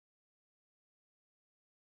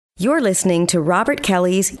You're listening to Robert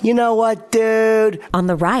Kelly's You Know What, Dude? On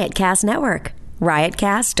the Riotcast Network.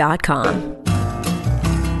 Riotcast.com.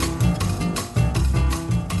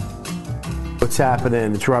 What's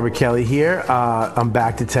happening? It's Robert Kelly here. I'm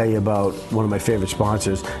back to tell you about one of my favorite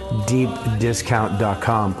sponsors,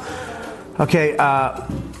 DeepDiscount.com. Okay,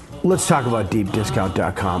 let's talk about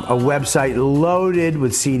DeepDiscount.com, a website loaded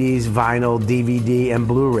with CDs, vinyl, DVD, and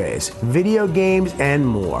Blu-rays, video games, and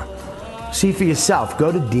more. See for yourself. Go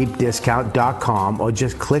to DeepDiscount.com or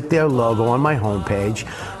just click their logo on my homepage,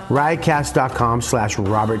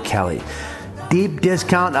 riotcast.com/Robert Kelly. Deep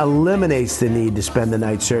Discount eliminates the need to spend the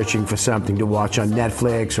night searching for something to watch on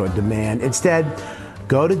Netflix or demand. Instead,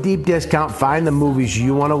 go to Deep Discount, find the movies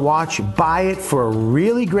you want to watch, buy it for a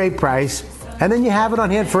really great price, and then you have it on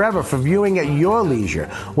hand forever for viewing at your leisure,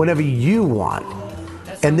 whenever you want.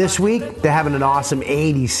 And this week, they're having an awesome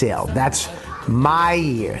 80s sale. That's my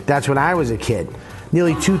year. That's when I was a kid.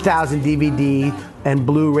 Nearly 2,000 DVD and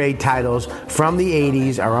Blu-ray titles from the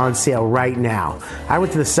 80s are on sale right now. I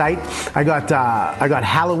went to the site. I got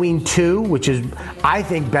Halloween 2, which is, I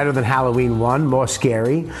think, better than Halloween 1, more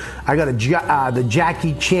scary. I got the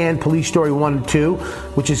Jackie Chan Police Story 1 and 2,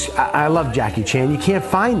 which is, I love Jackie Chan. You can't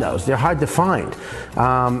find those. They're hard to find.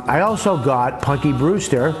 I also got Punky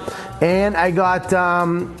Brewster, and I got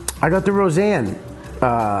the Roseanne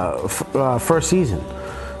first season.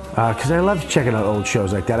 Because I love checking out old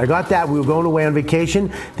shows like that. I got that. We were going away on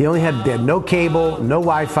vacation. They had no cable, no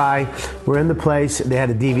Wi-Fi. We're in the place. They had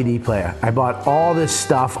a DVD player. I bought all this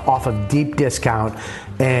stuff off of Deep Discount,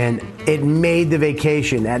 and it made the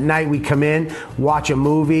vacation. At night, we come in, watch a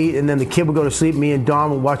movie, and then the kid would go to sleep. Me and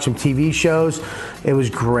Dawn would watch some TV shows. It was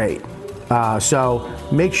great. So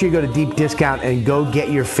make sure you go to Deep Discount and go get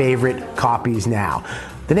your favorite copies now.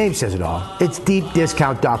 The name says it all. It's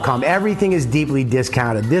DeepDiscount.com. Everything is deeply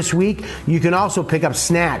discounted. This week, you can also pick up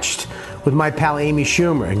Snatched with my pal Amy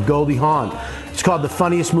Schumer and Goldie Hawn. It's called the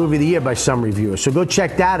funniest movie of the year by some reviewers. So go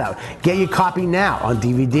check that out. Get your copy now on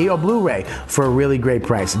DVD or Blu-ray for a really great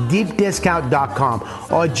price. DeepDiscount.com,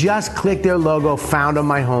 or just click their logo found on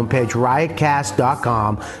my homepage,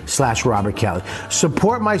 riotcast.com/Robert Kelly.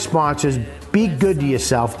 Support my sponsors. Be good to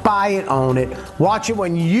yourself. Buy it, own it. Watch it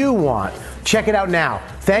when you want. Check it out now.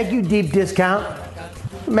 Thank you, Deep Discount.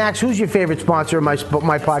 Max, who's your favorite sponsor of my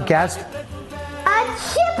podcast?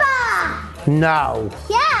 Chipper. No.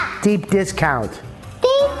 Yeah. Deep Discount.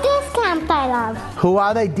 Deep Discount, I love. Who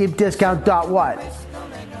are they? Deep Discount dot what?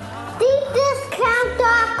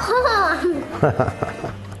 DeepDiscount.com.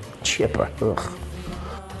 Chipper. Ugh.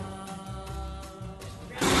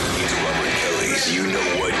 It's Robert Kelly's You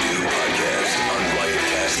Know What Do podcast on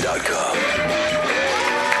riotcast.com.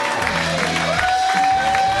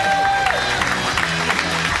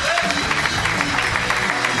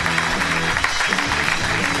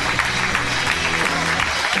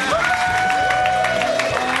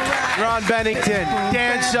 Ron Bennington,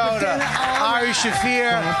 Dan Soda, Ari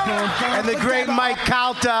Shafir, and the great Mike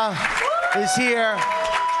Calta is here.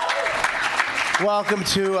 Welcome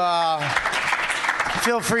to,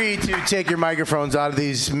 feel free to take your microphones out of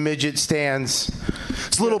these midget stands.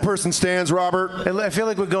 It's little person stands, Robert. I feel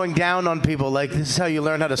like we're going down on people, like this is how you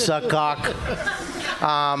learn how to suck cock.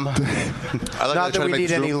 I like not that we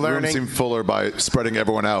need any learning. Room seem fuller by spreading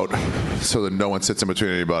everyone out so that no one sits in between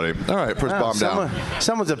anybody. All right, push bomb down.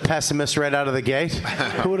 Someone's a pessimist right out of the gate.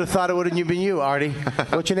 Who would have thought it would have been you, Artie?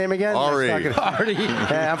 What's your name again? Ari. Artie.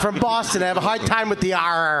 Yeah, I'm from Boston. I have a hard time with the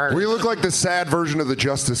R. We look like the sad version of the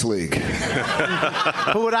Justice League.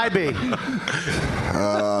 Who would I be?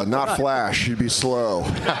 Not Flash. You'd be slow.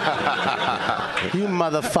 You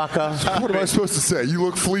motherfucker. What am I supposed to say? You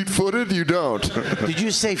look fleet-footed? You don't. Did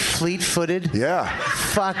you say fleet-footed? Yeah.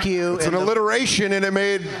 Fuck you. It's an alliteration, and it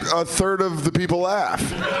made a third of the people laugh.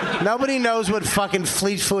 Nobody knows what fucking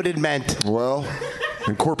fleet-footed meant. Well,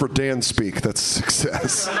 in corporate Dan speak, that's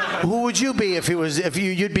success. Who would you be if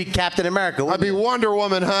you'd be Captain America? I'd be Wonder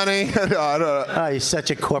Woman, honey. No, I don't know. Oh, you're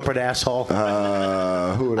such a corporate asshole.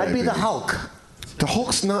 Who would I'd be the Hulk. The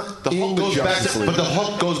Hulk's not the Hulk goes back to, but the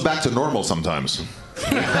Hulk goes back to normal sometimes.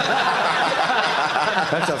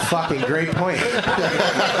 That's a fucking great point.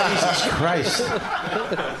 Jesus Christ.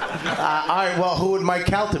 All right, well, who would Mike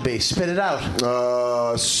Calta be? Spit it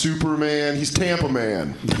out. Superman. He's Tampa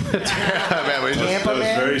Man. Tampa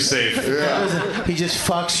Man? Very safe. Yeah. He just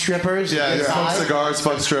fucks strippers. Yeah, he smokes cigars,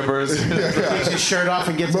 fucks strippers. Takes his shirt off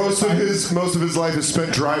and gets most of his life is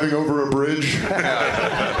spent driving over a bridge.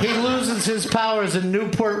 He loses his powers in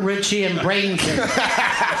Newport Richie and Bradenton.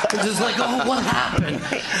 It's just like, oh, what happened?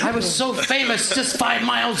 I was so famous just 5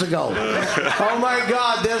 miles ago. Oh my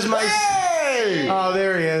God, there's my... Hey! Oh,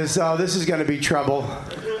 there he is. Oh, this is going to be trouble.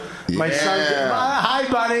 My son. Hi,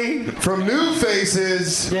 buddy. From New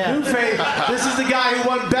Faces. Yeah. New Face. This is the guy who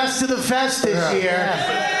won Best of the Fest this year.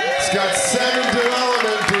 He's got 7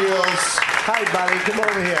 development deals. Hi, buddy. Come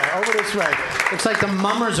over here. Over this way. Looks like the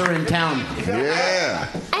mummers are in town. Yeah.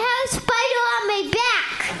 I have a spider on my back.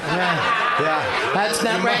 Yeah. That's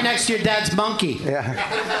not right next to your dad's monkey. Yeah.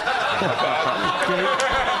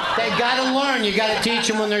 They gotta learn. You gotta teach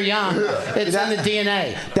them when they're young. It's in the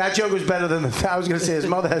DNA. That joke was better than I was going to say his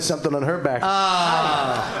mother has something on her back.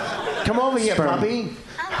 Come over here, puppy.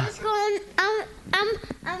 I'm just going.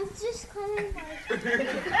 I'm just going.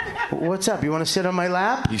 What's up? You want to sit on my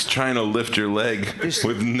lap? He's trying to lift your leg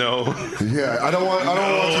with no. Yeah, I don't want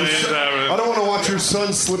to watch your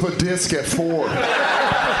son slip a disc at 4.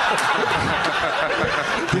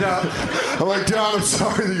 I'm like, Dad, I'm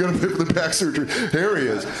sorry that you're gonna pay for the back surgery. Here he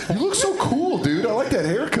is. You look so cool, dude. I like that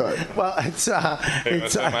haircut. Well, it's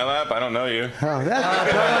It's on my lap. I don't know you. Oh,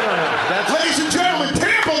 no. Ladies and gentlemen,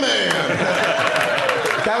 Tampa Man.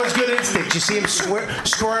 That was good instinct. You see him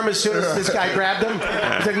squirm as soon as this guy grabbed him?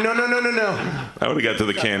 He's like, no. I would have got to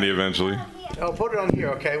the candy eventually. Oh, put it on here,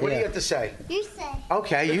 okay? What do you have to say? You say.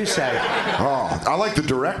 Okay, you say. Oh, I like the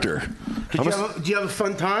director. Did you have a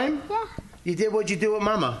fun time? Yeah. You did what you do with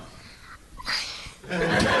Mama. Does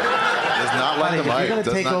not like the If mic. you're going to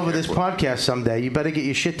Does take not over care this for it. podcast someday, you better get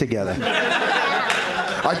your shit together.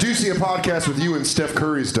 I do see a podcast with you and Steph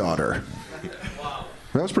Curry's daughter.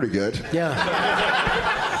 That was pretty good. Yeah.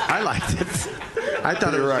 I liked it. I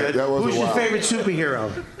thought You're it was right. good. That wasn't Who's your wild. favorite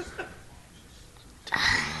superhero?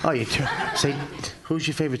 Oh, say, who's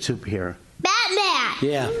your favorite superhero? Batman.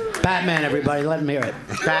 Yeah. Batman, everybody. Let him hear it.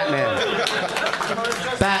 Batman.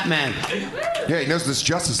 Batman. Yeah, he knows this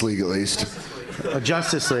Justice League at least.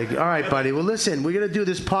 Justice League. All right, buddy. Well, listen, we're going to do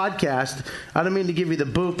this podcast. I don't mean to give you the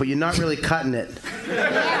boot, but you're not really cutting it.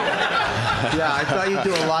 Yeah, I thought you'd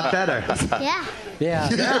do a lot better. Yeah. Yeah.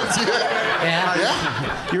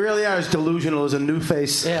 Yeah. You really are as delusional as a new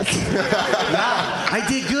face. Yeah. I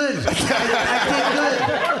did good. I did good.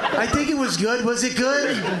 I think it was good. Was it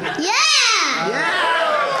good? Yeah.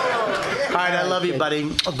 All right, I love you, buddy.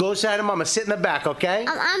 Go inside of Mama. Sit in the back, okay?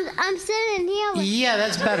 I'm sitting here with Yeah,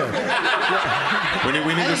 that's better. We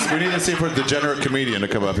need to see for a degenerate comedian to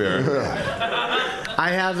come up here.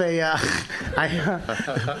 I have we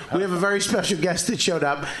have a very special guest that showed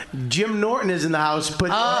up. Jim Norton is in the house, but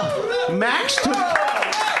Max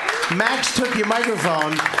took your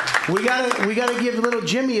microphone. We gotta give little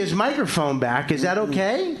Jimmy his microphone back. Is that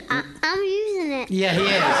okay? I'm using it. Yeah, he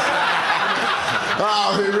is.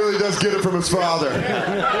 Oh, he really does get it from his father.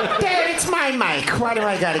 Dad, it's my mic. Why do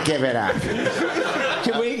I gotta give it up?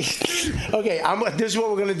 Can we? Okay, this is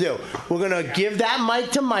what we're gonna do. We're gonna give that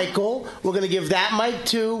mic to Michael. We're gonna give that mic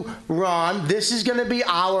to Ron. This is gonna be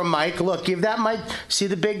our mic. Look, give that mic. See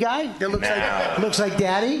the big guy? That looks like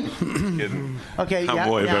Daddy. Okay, I'm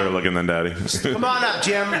way better looking than Daddy. Come on up,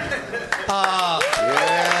 Jim. Yeah.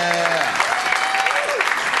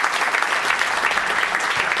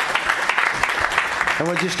 And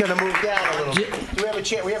we're just gonna move down a little. Do we have a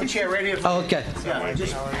chair? We have a chair right here. Oh, okay. Yeah,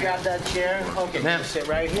 just grab that chair. Okay, Ma'am. sit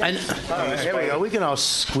right here. And, All right, there we go. We can all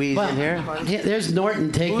squeeze in here. Yeah, there's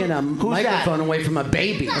Norton taking a microphone away from a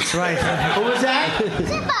baby. That's right. Who was that?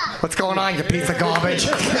 What's going on, you piece of garbage?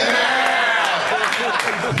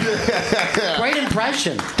 Great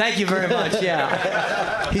impression. Thank you very much, yeah.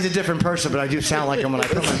 He's a different person, but I do sound like him when I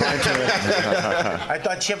put my mind to it. I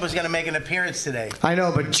thought Chip was going to make an appearance today. I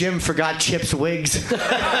know, but Jim forgot Chip's wigs.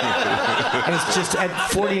 And it's just, at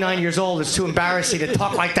 49 years old, it's too embarrassing to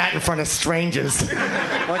talk like that in front of strangers.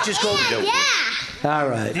 Why don't you just go? Yeah. All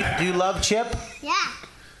right. Do you love Chip? Yeah.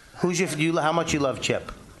 How much you love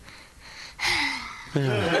Chip?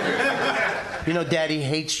 You know Daddy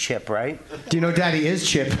hates Chip, right? Do you know Daddy is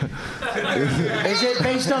Chip? Is it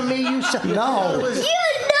based on me? You said no. You're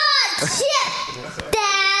not Chip,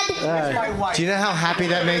 Dad. Do you know how happy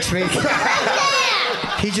that makes me?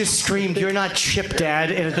 He just screamed, "You're not Chip,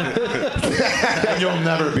 Dad." And you'll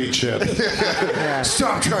never be Chip.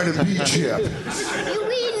 Stop trying to be Chip. You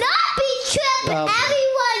will not be Chip.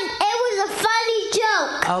 Everyone, it was a funny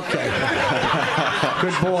joke. Okay.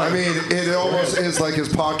 Good boy. I mean, it almost is like his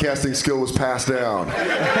podcasting skill was passed down. Dude,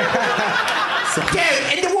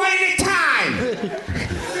 and one at a time!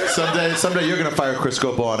 Someday you're gonna fire Chris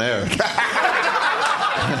Scopo on air.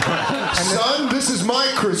 Son, this is my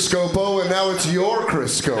Chris Scopo, and now it's your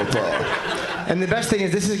Chris Scopo. And the best thing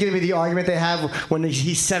is, this is going to be the argument they have when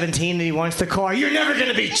he's 17 and he wants the car. You're never going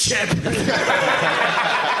to be Chip! And the best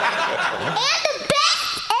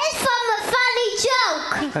is from a funny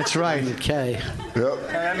joke. That's right. Okay. Yep.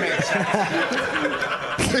 That makes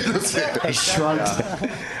sense. He shrugged. All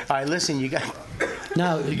right, listen, you got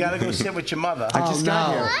to go sit with your mother. I just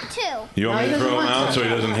got here. Want to. You want me to throw him out so he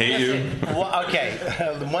doesn't hate you? Well, okay,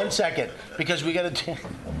 1 second, because we got to.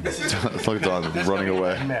 It's like Don running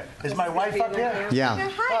away. Is my wife up here? Yeah.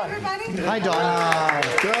 Hi, everybody. Hi, Dawn.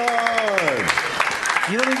 Good.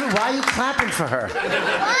 You don't even. Why are you clapping for her?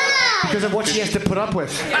 Why? Because of what she has to put up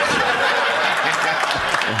with. She's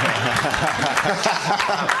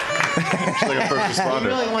like a first He responder.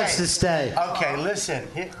 really wants to stay. Okay, listen.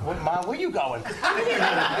 Mom, where you going?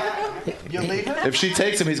 You leaving? If she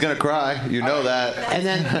takes him, he's gonna cry. You know that. And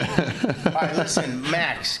then. All right, listen,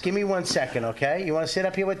 Max, give me 1 second, okay? You want to sit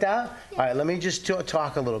up here with that? All right, let me just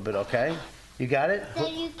talk a little bit, okay? You got it?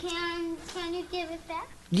 Then you can you give it back?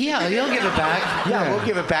 Yeah, you'll give it back. Yeah, we'll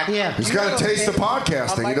give it back. Yeah. He's got a taste of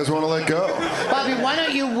podcasting. He doesn't want to let go. Bobby, why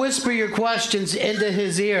don't you whisper your questions into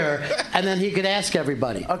his ear, and then he could ask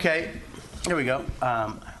everybody. Okay, here we go.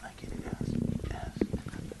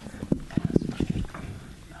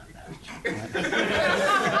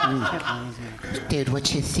 Dude,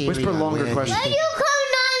 what's your theory? Whisper longer questions. When you come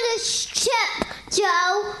on the ship,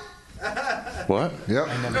 Joe? What? Yep.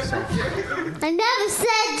 I never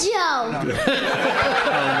said Joe.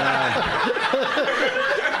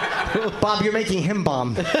 Bob, you're making him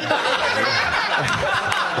bomb. Thank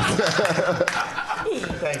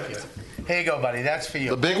you. Here you go, buddy. That's for you.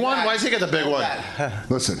 The big one? Why does he get the big one?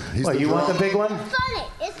 Listen, he's What, the you want the drama. big one? Funny,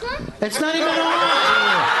 isn't it? It's not even on.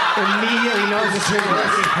 Immediately knows it's your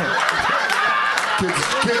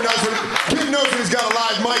Kid knows when he's got a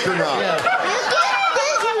live mic or not. You get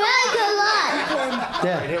this regular.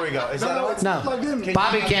 Yeah. Here we go. Is that all? No.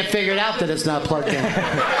 Bobby can't figure it out that it's not plugged in.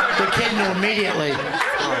 The kid knew immediately.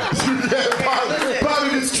 Yeah, Bobby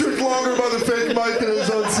gets tricked longer by the fake mic than his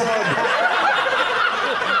own son.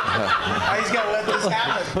 He's got to let this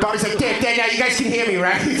happen. Bobby's like, Dad, now you guys can hear me,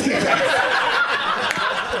 right? It's the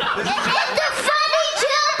funny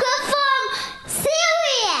Joker from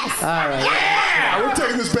Sirius. All right. Yeah, we're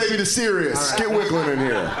taking this baby to Sirius. Get Wiggling in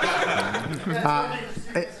here.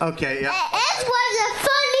 Okay, yeah. It was a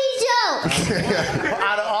funny joke.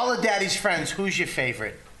 Out of all of Daddy's friends, who's your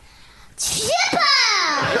favorite? Chipper.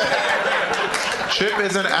 Chip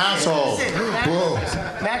is an asshole. Whoa.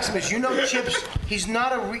 Maximus, you know Chip's. He's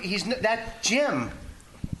not that Jim.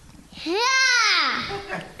 Yeah.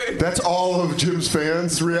 That's all of Jim's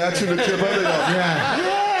fans' reaction to Chip. They go, yeah.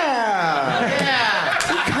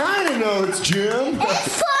 You kind of know it's Jim.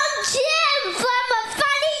 It's from Jim from a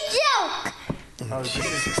funny joke. Oh,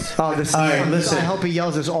 Jesus. Oh, this. All right, listen. I hope he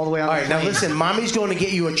yells this all the way out. All right, now listen. Mommy's going to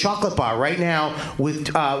get you a chocolate bar right now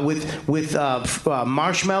with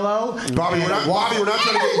marshmallow. Bobby, we're not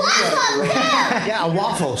trying to get you out. Yeah, a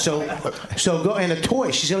waffle. So go and a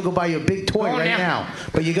toy. She's gonna go buy you a big toy right now.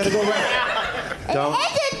 But you gotta go right. Don't.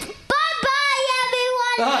 Bye-bye,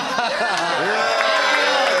 everyone.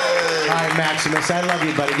 All right, Maximus. I love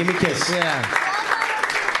you, buddy. Give me a kiss. Yeah.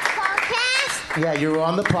 Podcast. Yeah, you're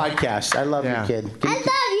on the podcast. I love you, kid. Give I me-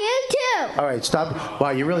 love you too. All right, stop.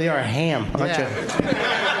 Wow, you really are a ham, aren't you?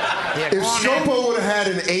 If Scopo would have had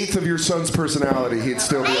an eighth of your son's personality, he'd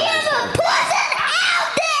still be I on. am a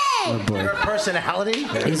personality. You're a personality.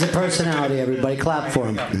 He's a personality, everybody. Clap for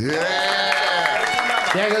him.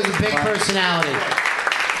 Yeah. There goes a big personality.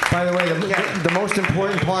 By the way, the most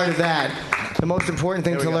important part of that, the most important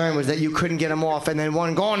thing to learn was that you couldn't get him off, and then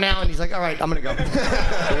one go on now, and he's like, all right, I'm gonna go.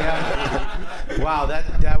 Wow,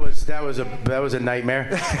 that was a nightmare.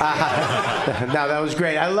 No, that was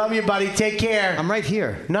great. I love you, buddy. Take care. I'm right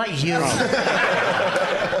here. Not you.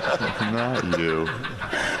 Not you.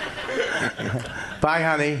 Bye,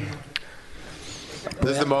 honey.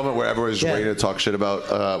 This is the moment where everyone's waiting to talk shit about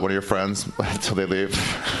one of your friends until they leave.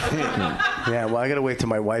 Yeah, well, I gotta wait till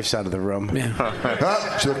my wife's out of the room.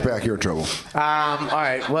 She looked back. You're in trouble. All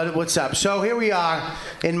right, what's up? So here we are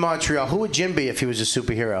in Montreal. Who would Jim be if he was a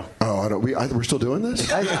superhero? Oh, we're still doing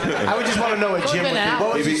this? I would just want to know what Jim would be.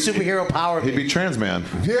 What would his superhero power be? He'd be trans man.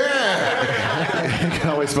 Yeah. You can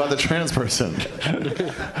always spot the trans person.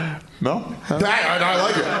 No? I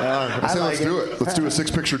like it. I say let's do it. Let's do a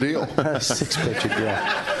 6-picture deal. 6-picture deal.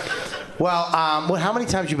 Well, how many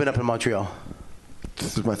times you been up in Montreal?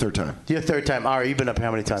 This is my third time. Your third time. All right, you've been up how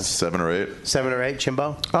many times? 7 or 8. 7 or 8,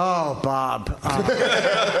 Chimbo? Oh, Bob.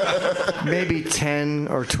 Maybe 10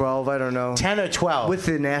 or 12, I don't know. 10 or 12? With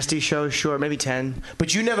the nasty show, sure, maybe 10.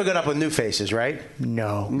 But you never got up with New Faces, right?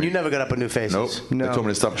 No. You never got up with New Faces? Nope. No. They told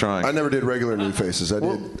me to stop trying. I never did regular New Faces. I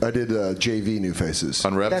did JV New Faces.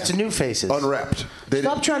 Unwrapped? That's New Faces. Unwrapped.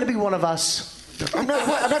 Stop trying to be one of us. I'm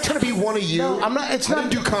not trying to be one of you. No, I'm not. It's I not.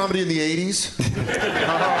 didn't do comedy in the 80s.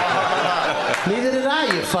 Neither did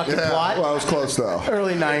I, you fucking Yeah, twat. well, I was close though.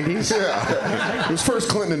 Early 90s. Yeah. It was first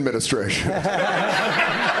Clinton administration.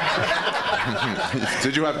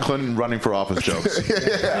 Did you have Clinton running for office jokes?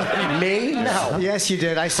 Me? No. Yes, you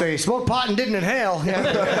did. I saw you smoked pot and didn't inhale.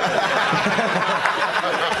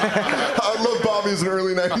 I love Bobby as an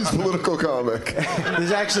early 90s political comic.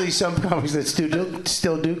 There's actually some comics that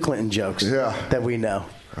still do Clinton jokes. Yeah. That we know.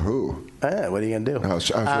 Who? What are you gonna do? I was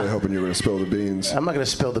really hoping you were going to spill the beans. I'm not gonna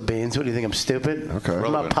spill the beans. What do you think? I'm stupid? Okay.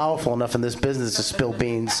 I'm not powerful enough in this business to spill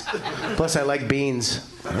beans. Plus, I like beans.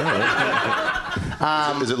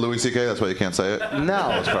 Is it Louis C.K.? That's why you can't say it? No.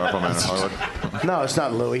 Most powerful man in Hollywood? No, it's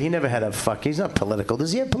not Louis. He never had a fuck. He's not political.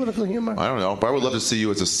 Does he have political humor? I don't know, but I would love to see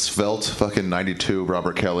you as a svelte fucking 92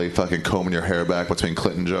 Robert Kelly fucking combing your hair back between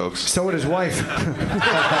Clinton jokes. So would his wife.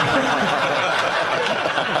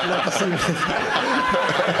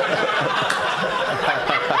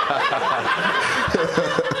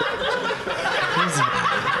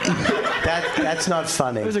 That's not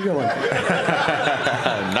funny. It was a good one.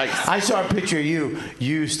 Nice. I saw a picture of you.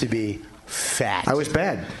 You used to be fat. I was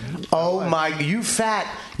bad. Oh my, you fat.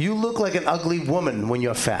 You look like an ugly woman when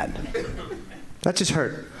you're fat. That just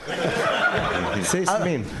hurt. Say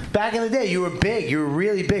something mean. Back in the day, you were big. You were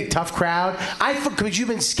really big. Tough crowd. Because you've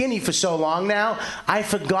been skinny for so long now, I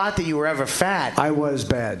forgot that you were ever fat. I was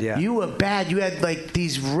bad, yeah. You were bad. You had like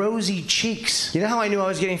these rosy cheeks. You know how I knew I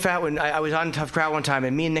was getting fat? When I was on Tough Crowd one time,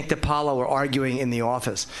 and me and Nick DiPaolo were arguing in the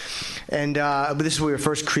office. And this is when we were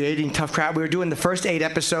first creating Tough Crowd. We were doing the first 8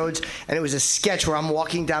 episodes, and it was a sketch where I'm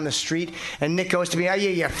walking down the street, and Nick goes to me, "Oh, yeah,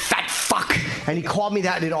 you fat fuck." And he called me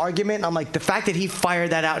that in an argument. And I'm like, the fact that he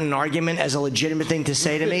fired that out in an argument as a legitimate thing to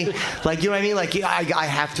say to me, like, you know what I mean? Like, I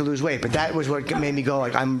have to lose weight. But that was what made me go,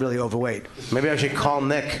 like, I'm really overweight. Maybe I should call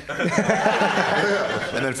Nick.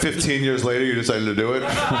 And then 15 years later, you decided to do it?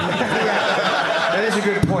 That is a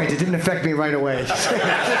good point. It didn't affect me right away.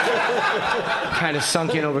 Kind of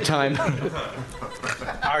sunk in over time.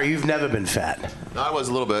 Ari, you've never been fat. I was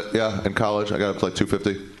a little bit, yeah. In college, I got up to like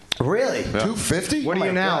 250. Really? Yeah. 250? What are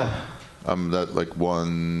you now? I'm at like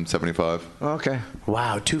 175. Okay.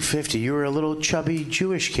 Wow, 250. You were a little chubby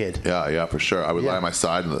Jewish kid. Yeah, for sure. I would lie on my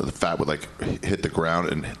side, and the fat would like hit the ground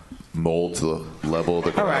and mold to the level of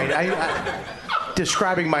the ground. All right, I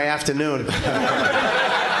describing my afternoon.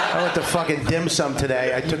 I went to fucking dim sum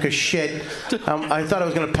today. I took a shit. I thought I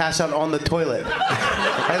was going to pass out on the toilet.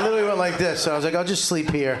 I literally went like this. So I was like, I'll just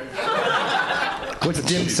sleep here. What's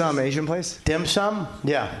dim sum, Asian place? Dim sum?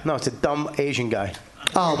 Yeah. No, it's a dumb Asian guy.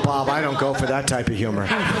 Oh, Bob, I don't go for that type of humor.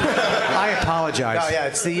 I apologize. Oh yeah,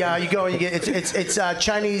 it's the you go and you get it's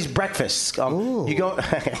Chinese breakfast. You go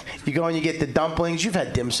and you get the dumplings. You've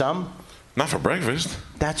had dim sum. Not for breakfast.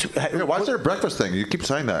 That's why is there a breakfast thing? You keep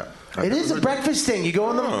saying that. It is a breakfast thing. You go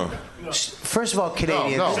in the. First of all,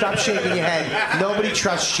 Canadians, stop shaking your head. Nobody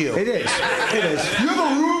trusts you. It is. It is. You have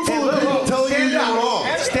a room full of people telling you you're wrong.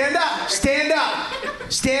 Stand up. Stand up.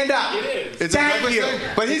 Stand up. It's Thank you.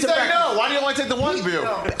 But he said no. Why do you only take the one view?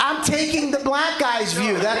 I'm taking the black guy's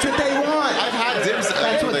view. That's what they want. I've had dim sum.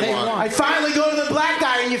 That's what they want. I finally go to the black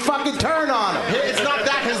guy and you fucking turn on him. It's not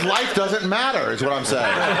that his life doesn't matter, is what I'm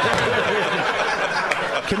saying.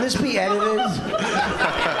 Can this be edited?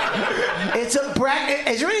 It's a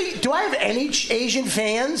Is there any? Do I have any Asian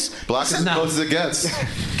fans? Black is as close as it gets.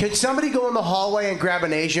 Could somebody go in the hallway and grab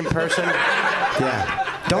an Asian person? Yeah.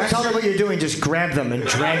 Don't tell them what you're doing. Just grab them and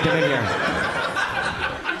drag them in here.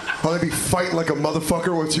 Oh, they'd be fighting like a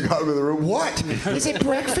motherfucker once you got them in the room. What? Is it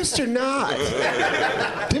breakfast or not?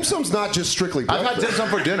 Dim sum's not just strictly breakfast. I've had dim sum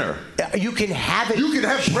for dinner. You can have it. You can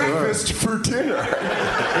have breakfast for dinner.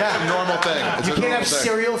 Yeah, normal thing. You can't have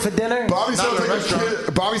cereal for dinner? Bobby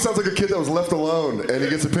sounds like a kid that was left alone and he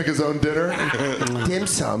gets to pick his own dinner. Dim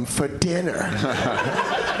sum for dinner.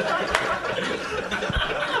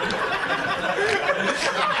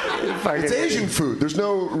 It's Asian food. There's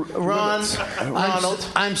no limits. Ronald.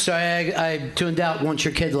 I'm sorry, I tuned out once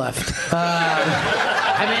your kid left.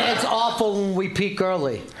 I mean, it's awful when we peak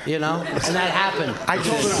early, you know, and that happened.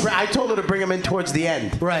 I told her to bring him in towards the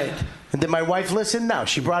end. Right. And did my wife listen? No.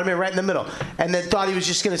 She brought him in right in the middle. And then thought he was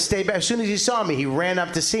just going to stay back. As soon as he saw me, he ran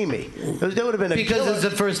up to see me. That would have been a Because it's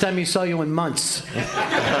the first time he saw you in months. You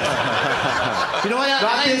know what?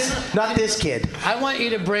 Not this kid. I want you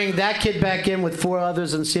to bring that kid back in with 4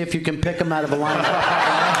 others and see if you can pick him out of a lineup.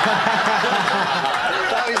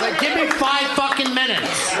 He's like, give me 5 fucking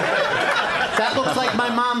minutes. That looks like my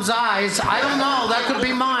mom's eyes. I don't know. That could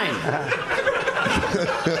be mine.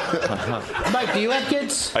 Mike, do you have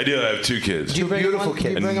kids? I do. I have 2 kids. Do you bring beautiful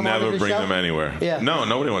kids. And never bring them anywhere. Yeah. No,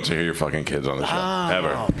 nobody wants to hear your fucking kids on the show. Ever.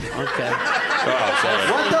 Okay. Oh,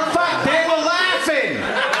 sorry. What the fuck? They were laughing.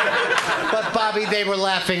 But Bobby, they were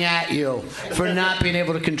laughing at you for not being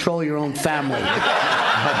able to control your own family. You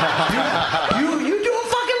do a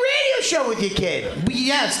fucking radio show with your kid.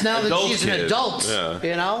 Yes, now that she's an adult,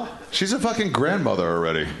 you know? She's a fucking grandmother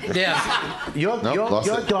already. Yeah. Your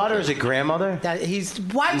daughter is a grandmother?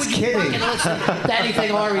 Why would you kidding. fucking listen to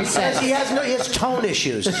anything Ari says? He has tone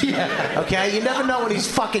issues. Yeah. Okay? You never know when he's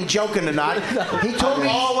fucking joking or not. He told me...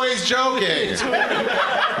 Always joking.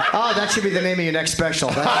 Oh, that should be the name of your next special.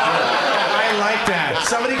 I like that.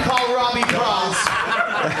 Somebody call Robbie Cross.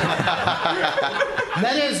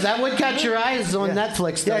 That would catch your eyes on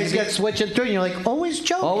Netflix. Though. Yeah, you get switching through and you're like, always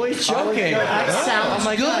joking. Always joking. That sounds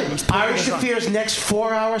good. Ari Shafir's next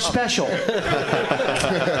 4-hour special.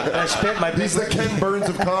 I spit my He's the Ken Burns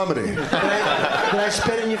of comedy. Did I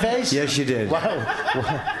spit in your face? Yes, you did. Wow.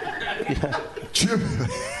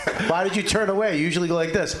 Why did you turn away? You usually go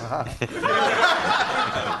like this.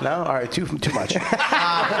 No? All right, too much.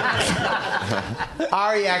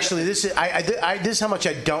 Ari, actually, this is how much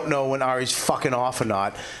I don't know when Ari's fucking off or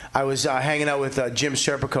not. I was hanging out with Jim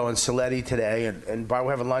Serpico and Saletti today, and we're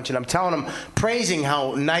having lunch, and I'm telling him, praising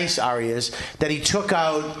how nice Ari is, that he took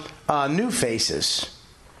out New Faces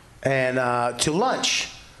and to lunch.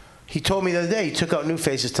 He told me the other day he took out New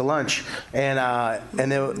Faces to lunch, and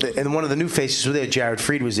one of the New Faces were there. Jared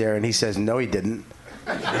Freed was there, and he says, "No, he didn't."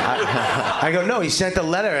 I go, "No, he sent a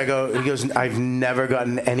letter." He goes, "I've never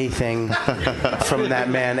gotten anything from that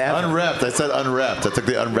man ever." Unrepped. I said unrepped. I took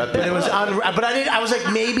the unrepped. But it was but I was like,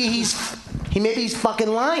 maybe he's fucking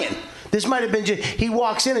lying. This might have been just, he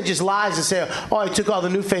walks in and just lies and say, "Oh, I took all the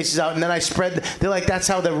New Faces out," and then I spread. They're like, that's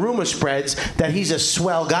how the rumor spreads that he's a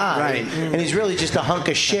swell guy, right? And he's really just a hunk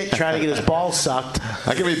of shit trying to get his balls sucked.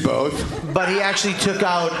 I can be both. But he actually took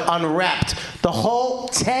out Unwrapped. The whole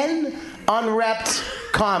 10 Unwrapped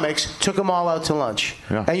comics, took them all out to lunch.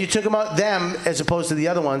 Yeah. And you took them as opposed to the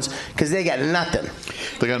other ones because they got nothing.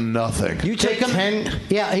 They got nothing. You take them 10.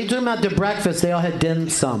 Yeah, he took them out to breakfast. They all had dim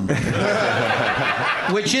sum,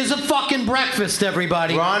 which is a fucking breakfast,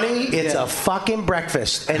 everybody. Ronnie, it's a fucking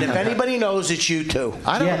breakfast. And if anybody knows, it's you too.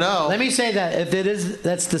 I don't know. Let me say that if it is,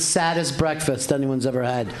 that's the saddest breakfast anyone's ever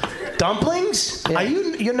had. Dumplings? Yeah.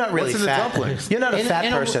 You're not really What's in the fat. dumplings? You're not a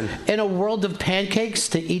fat person. In a world of pancakes,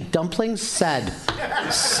 to eat dumplings, sad.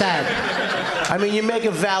 I mean, you make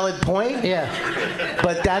a valid point. Yeah.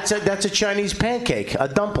 But that's a Chinese pancake, a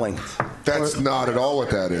dumpling. That's not at all what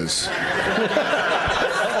that is.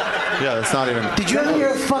 Yeah, that's not even. Did you ever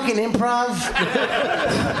hear fucking improv?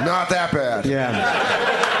 Not that bad.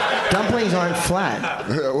 Yeah. Dumplings aren't flat.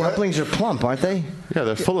 Dumplings are plump, aren't they? Yeah,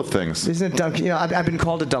 they're full of things. Isn't it dumpling? You know, I've been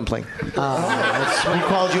called a dumpling. We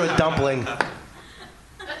called you a dumpling.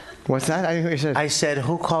 What's that? I didn't hear what you said. I said,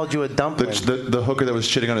 who called you a dumpling? The hooker that was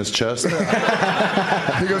shitting on his chest. He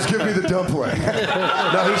goes, "Give me the dumpling."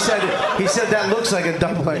 No, he said that looks like a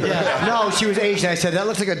dumpling. Yeah. No, she was Asian. I said, that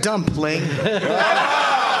looks like a dumpling. That's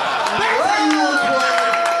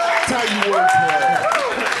how you wordplay.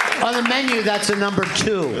 On the menu, that's a number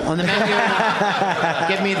 2. On the menu,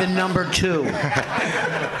 give me the number 2.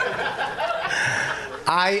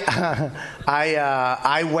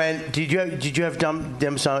 I went. Did you have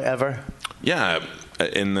dim sum ever? Yeah,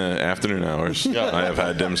 in the afternoon hours. I have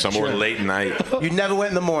had dim sum or late night. You never went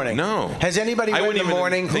in the morning? No. Has anybody went in the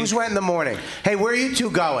morning? Who's went in the morning? Hey, where are you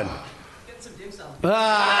two going? Get some dim sum.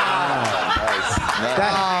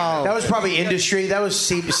 That was probably industry. That was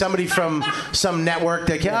somebody from some network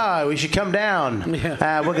that, we should come down.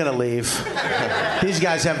 Yeah. We're going to leave. These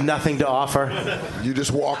guys have nothing to offer. You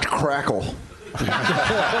just walked Crackle. They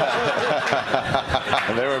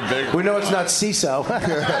were big. We know it's not CISO.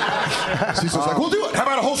 CISO's like, "We'll do it. How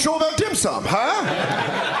about a whole show about dim sum,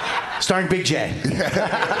 huh?" Starring Big J.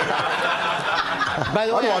 By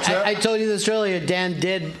the way, I told you this earlier. Dan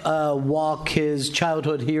did walk his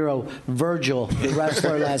childhood hero, Virgil, the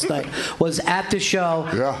wrestler, last night. Was at the show.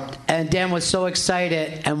 Yeah. And Dan was so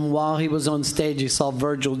excited. And while he was on stage, he saw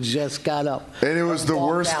Virgil just got up. And it was the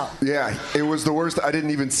worst. Out. Yeah, it was the worst. I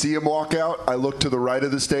didn't even see him walk out. I looked to the right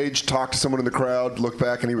of the stage, talked to someone in the crowd, looked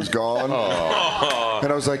back, and he was gone. Oh.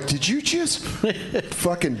 And I was like, "Did you just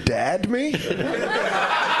fucking dad me?"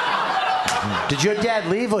 Did your dad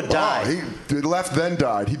leave or die? Oh, he left then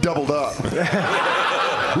died. He doubled up. We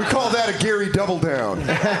call that a Gary double down.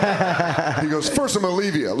 He goes, "First I'm going to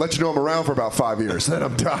leave you. Let you know I'm around for about 5 years. Then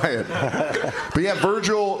I'm dying." But yeah,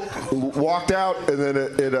 Virgil walked out, and then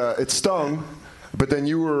it stung. But then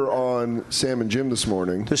you were on Sam and Jim this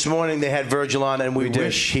morning. This morning they had Virgil on, and we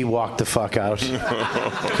wish he walked the fuck out.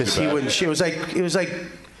 Because he wouldn't. It was like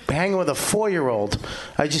hanging with a 4-year-old.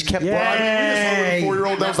 I just kept. Well, I mean, we just hung with a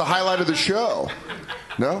 4-year-old. That was the highlight of the show.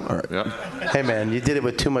 No? All right. Yeah. Hey, man, you did it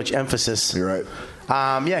with too much emphasis. You're right.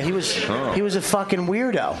 Yeah, he was a fucking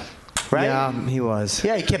weirdo. Right? Yeah, he was.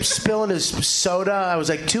 Yeah, he kept spilling his soda. I was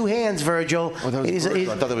like, 2 hands, Virgil. Oh, that was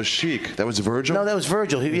Virgil. I thought that was Chic. That was Virgil? No, that was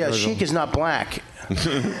Virgil. Virgil. Chic is not black.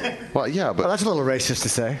 Well, yeah, but... Well, that's a little racist to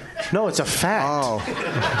say. No, it's a fact. Oh.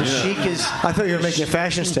 Chic is... I thought you were making a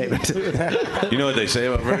fashion statement. You know what they say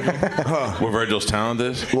about Virgil? What Virgil's talent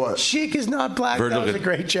is? What? Chic is not black. That was a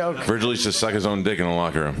great joke. Virgil used to suck his own dick in the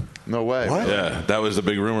locker room. No way. What? Yeah, that was the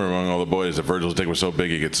big rumor among all the boys that Virgil's dick was so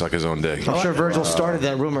big he could suck his own dick. I'm sure Virgil started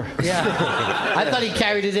that rumor. Yeah. I thought he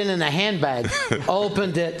carried it in a handbag.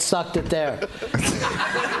 Opened it, sucked it there.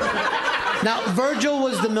 Now, Virgil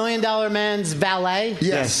was the $1 Million Man's valet?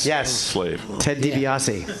 Yes. Yes. Slave. Ted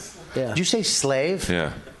DiBiase. Yeah. Did you say slave?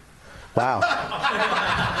 Yeah. Wow.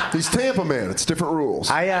 He's Tampa man. It's different rules.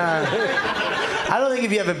 I don't think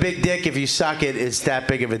if you have a big dick, if you suck it, it's that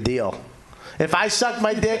big of a deal. If I suck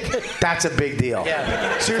my dick, that's a big deal.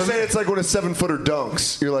 Yeah. So you're saying it's like when a 7-footer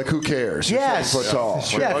dunks. You're like, who cares? You're Yes. 7 foot tall.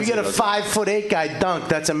 Yeah, if you get a 5'8" guy dunk,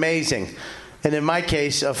 that's amazing. And in my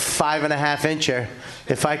case, a 5.5-incher,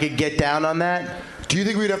 if I could get down on that. Do you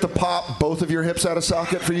think we'd have to pop both of your hips out of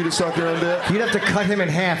socket for you to suck your own dick? You'd have to cut him in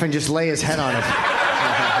half and just lay his head on it.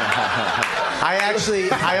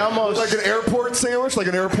 I almost like an airport sandwich, like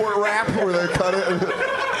an airport wrap where they cut it.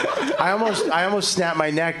 I almost snapped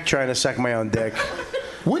my neck trying to suck my own dick.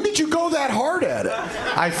 When did you go that hard at it?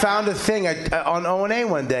 I found a thing on O&A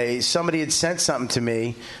one day. Somebody had sent something to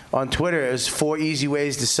me on Twitter. It was 4 easy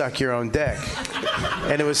ways to suck your own dick,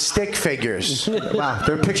 and it was stick figures. Wow,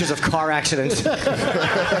 there are pictures of car accidents.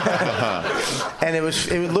 And it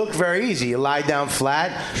would look very easy. You lie down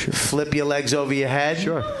flat, flip your legs over your head,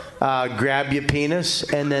 grab your penis,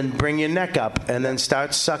 and then bring your neck up, and then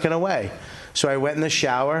start sucking away. So I went in the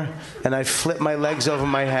shower, and I flipped my legs over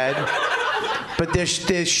my head. But there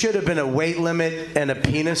should have been a weight limit and a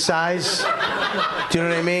penis size. Do you know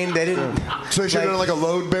what I mean? They didn't. So they should have done like a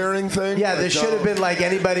load-bearing thing? Yeah, like, there should have been like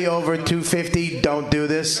anybody over 250, don't do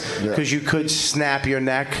this, because you could snap your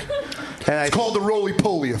neck. And it's called the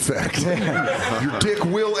roly-poly effect. Your dick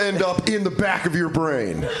will end up in the back of your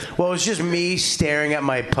brain. Well, it was just me staring at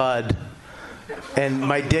my pud. And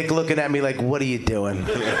my dick looking at me like, what are you doing?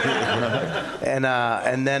 And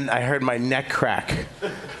then I heard my neck crack.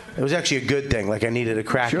 It was actually a good thing. Like I needed a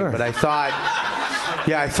cracking, but I thought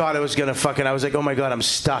it was gonna fucking. I was like, oh my god, I'm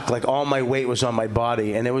stuck. Like all my weight was on my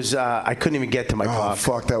body, and it was. I couldn't even get to my cock.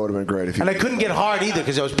 Fuck, that would have been great if you. And I couldn't get hard either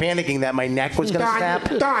because I was panicking that my neck was gonna snap.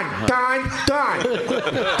 Don,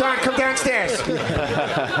 come downstairs.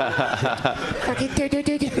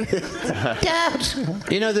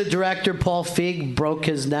 You know the director Paul Feig broke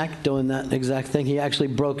his neck doing that exact thing. He actually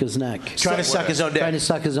broke his neck. Trying to suck his own dick. Trying to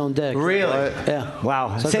suck his own dick. Really? Yeah.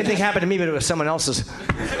 Wow. So Same thing happened to me, but it was someone else's.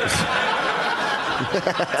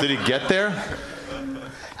 Did he get there?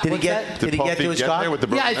 Did he get Did to his cock? there with the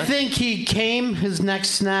Yeah, I broken neck? think he came, his neck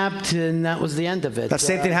snapped, and that was the end of it. That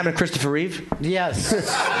same thing happened to Christopher Reeve? Yes.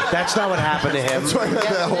 That's not what happened to him. That's why I got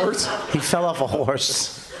that horse. He fell off a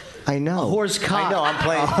horse. I know. Horse cock. I know. I'm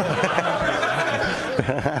playing.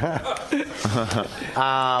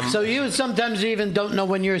 So you sometimes even don't know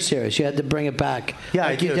when you're serious. You had to bring it back. Yeah, like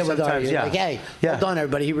I you do did with sometimes, Artie. yeah. Like, hey, Yeah. hold on,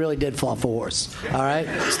 everybody. He really did fall off a horse. All right?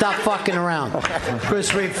 Stop fucking around.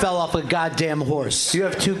 Chris Reeve fell off a goddamn horse. You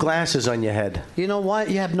have 2 glasses on your head. You know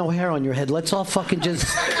what? You have no hair on your head. Let's all fucking just...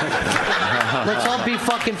 let's all be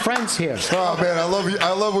fucking friends here. Oh man, I love you.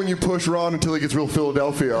 I love when you push Ron until he gets real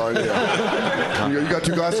Philadelphia on you. You got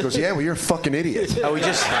 2 glasses. He goes, yeah, well, you're a fucking idiot. Oh, we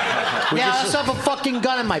just I also have a fucking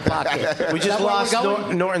gun in my pocket. we Is just that where lost we're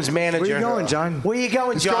going? Norton's manager. Where you going, John? Where you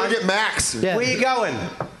going, He's John? going to get Max. Yeah. Where you going?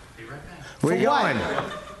 Where you what?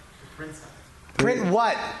 going? Print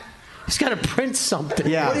what? He's got to print something.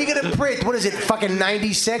 Yeah. What are you gonna print? What is it? Fucking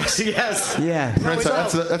 96? Yes. Yeah. Prince,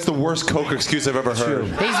 that's the worst Coke excuse I've ever heard.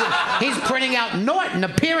 He's printing out Norton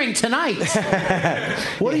appearing tonight.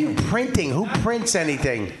 What are you printing? Who prints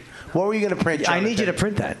anything? What were you gonna print? I need you to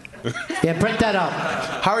Jonathan? print that. Yeah, print that up.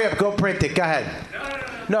 Hurry up, go print it. Go ahead.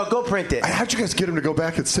 No, go print it. How'd you guys get him to go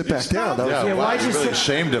back and sit back down? That was- Yeah, wow, why'd you you really sit-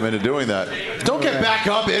 shamed him into doing that. Don't get back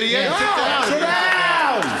up, idiot. Yeah, Sit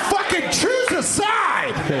down! Fucking choose a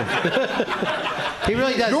side. He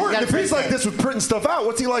really does. Norton, if he's like this with printing stuff out,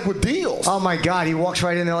 what's he like with deals? Oh my God, he walks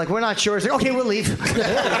right in there like, we're not sure. He's like, okay, we'll leave.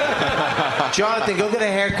 Jonathan, go get a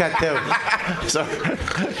haircut too.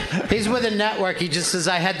 He's with a network. He just says,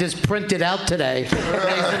 I had this printed out today.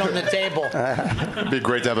 Lays it on the table. It'd be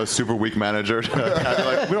great to have a super weak manager.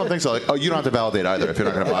 Like, we don't think so. Like, oh, you don't have to validate either if you're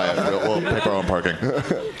not going to buy it. We'll pick our own parking.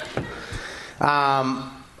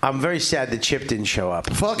 I'm very sad that Chip didn't show up.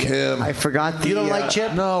 Fuck him. I forgot. You don't like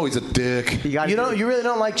Chip? No, he's a dick. You don't. You really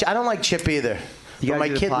don't like Chip? I don't like Chip either. But my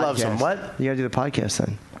kid loves him. What? You gotta do the podcast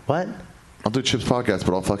then. What? I'll do Chip's podcast,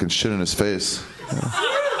 but I'll fucking shit in his face.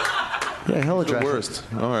 Yeah, he'll address The worst.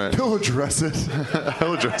 All right. He'll address it.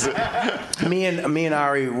 He'll address it. Me and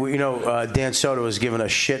Ari, Dan Soda was giving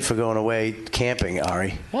us shit for going away camping,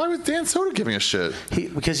 Ari. Why was Dan Soda giving a shit?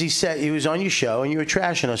 Because he said he was on your show and you were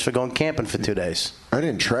trashing us for going camping for 2 days. I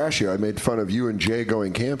didn't trash you. I made fun of you and Jay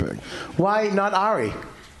going camping. Why not Ari?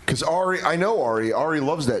 Because I know Ari. Ari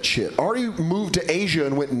loves that shit. Ari moved to Asia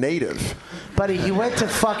and went native. Buddy, he went to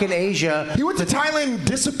fucking Asia. He went to Thailand and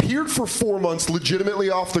disappeared for 4 months, legitimately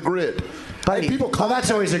off the grid. Buddy, that's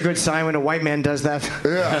always a good sign when a white man does that.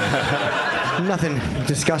 Yeah. Nothing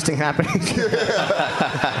disgusting happening.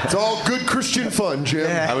 Yeah. It's all good Christian fun, Jim.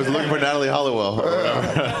 Yeah. I was looking for Natalie Hollowell.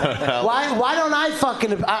 Why don't I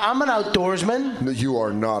fucking... I'm an outdoorsman. No, you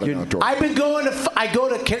are not an outdoorsman. I've been going to... I go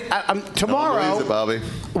to... tomorrow... No one believes it, Bobby.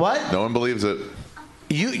 What? No one believes it.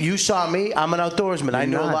 You saw me. I'm an outdoorsman. I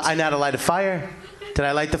know how to light a fire. Did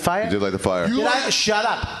I light the fire? You did light the fire. Shut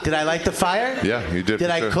up. Did I light the fire? Yeah, you did. Did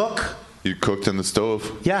I cook? You cooked in the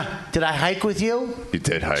stove. Yeah. Did I hike with you? You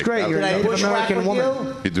did hike. It's great. You're Did I a Native American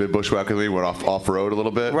woman. You did bushwhack with me. Went off road a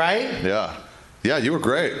little bit. Right? Yeah. Yeah, you were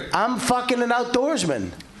great. I'm fucking an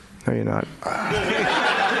outdoorsman. No, you're not.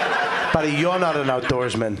 Buddy, you're not an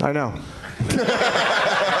outdoorsman. I know.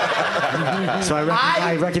 So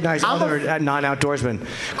I recognize other non-outdoorsmen.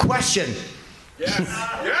 Question. Yes.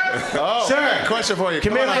 Oh, sir. Question for you.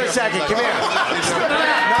 Come here for a second. Come here. No.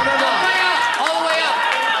 All the way up.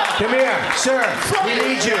 Come here, sir. We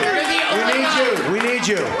need you. We need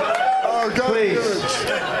you. Oh,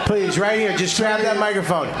 God. Please, right here. Just grab that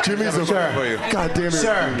microphone. Jimmy's a sir. God damn it.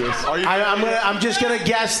 Sir, I'm just gonna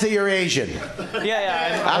guess that you're Asian.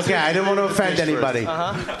 Yeah. Okay, I didn't want to offend anybody.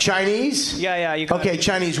 Uh-huh. Chinese? Yeah. You got okay,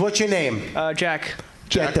 Chinese. What's your name? Jack.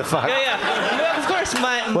 Get the fuck. Yeah. Of course,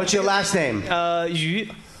 What's your last name? Yu.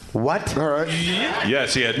 What? All right.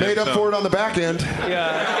 Yes, he had made up for it on the back end.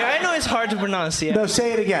 Yeah, I know it's hard to pronounce. Yeah. No,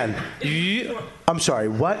 say it again. Yu. I'm sorry.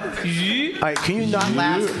 What? Yu. All right, can you not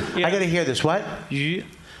laugh? Yeah. I gotta hear this. What? Yu.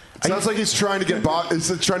 Sounds like he's trying to get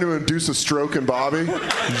he's trying to induce a stroke in Bobby.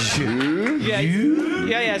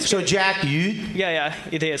 Yeah. So Jack, you? Yeah,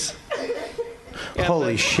 it is. Yeah,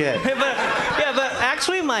 Holy shit. but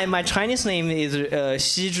actually my Chinese name is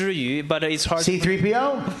Xi Zhiyu, but it's hard.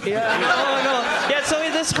 C-3PO? Yeah, no. Yeah, so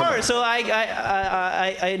it's hard. So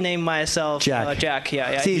I named myself Jack.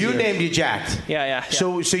 Yeah. You named you Jack. Yeah.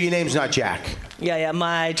 So your name's not Jack. Yeah.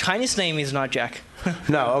 My Chinese name is not Jack.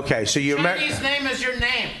 No, okay. So your Chinese name is your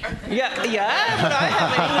name. Yeah, but I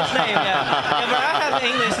have an English name. Yeah, but I have an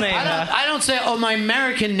English name. I don't say, oh, my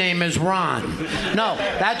American name is Ron. No,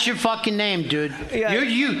 that's your fucking name, dude. Yeah. You're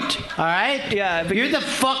Ute, all right? Yeah. You're the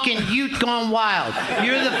fucking Ute gone wild.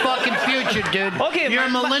 You're the fucking future, dude. Okay. You're a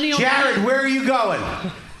millennial. Jared, where are you going?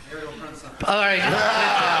 All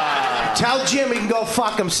right. Tell Jim he can go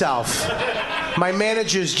fuck himself. My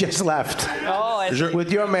managers just left. Oh,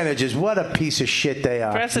 with your managers, what a piece of shit they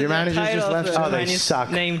are. Your managers just left. Oh, they suck.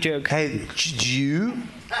 Name joke. Hey, you?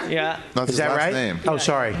 Yeah. Is that right? Name. Oh,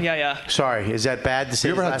 sorry. Yeah. Sorry. Is that bad to say?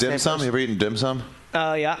 You ever had dim sum? You ever eaten dim sum?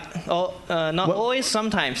 Yeah. Oh, not always.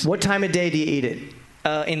 Sometimes. What time of day do you eat it?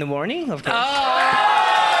 In the morning, of course.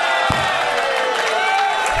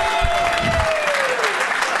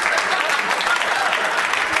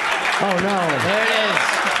 Oh no. There it is.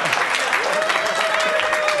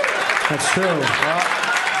 That's true.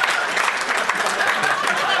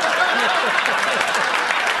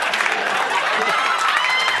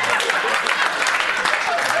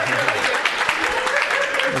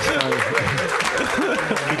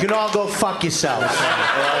 You can all go fuck yourselves.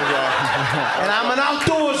 And I'm an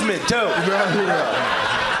outdoorsman, too.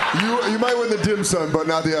 You might win the dim sum, but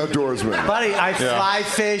not the outdoorsman. Buddy, I fly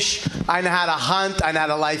fish. I know how to hunt. I know how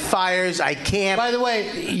to light fires. I camp. By the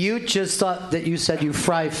way, you just thought that you said you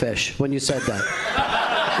fry fish when you said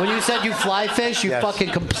that. When you said you fly fish, you fucking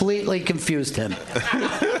completely confused him.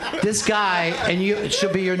 This guy, and you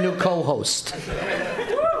should be your new co-host.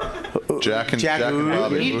 Jack and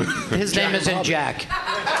Bobby. His name isn't Jack.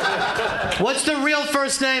 What's the real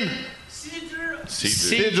first name?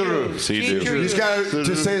 Sidru. You just gotta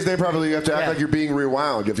to say his name properly. You have to act like you're being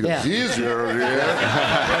rewound. You have to go. Sidru.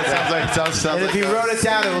 Sounds And if you wrote it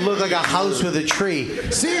down, it would look like a house with a tree.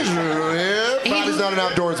 Sidru. Bobby's not an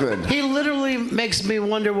outdoorsman. He literally makes me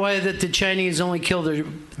wonder why that the Chinese only kill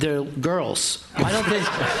their girls. I don't think.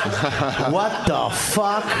 What the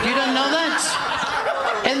fuck? You don't know that?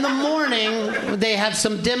 In the morning, they have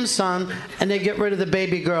some dim sum and they get rid of the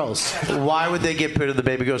baby girls. Why would they get rid of the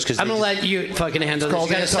baby girls? Because I'm gonna let you fucking handle this.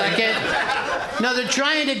 You got a second? No, they're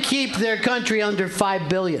trying to keep their country under 5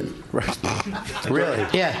 billion. Really?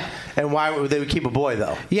 Yeah. And why would they keep a boy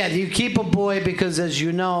though? Yeah, you keep a boy because, as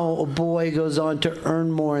you know, a boy goes on to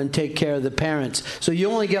earn more and take care of the parents. So you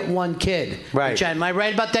only get one kid. Right. Which, am I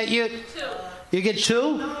right about that? You get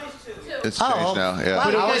 2? It's changed now. Yeah. Wow, How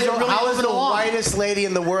you guys are really is moving the along. whitest lady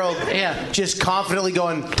in the world just confidently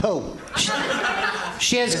going, "Toe"?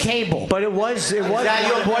 She has cable. But it was. Is that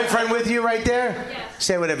your boyfriend with you right there? Yes.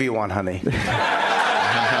 Say whatever you want, honey.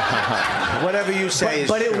 Whatever you say.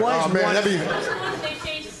 But it was one.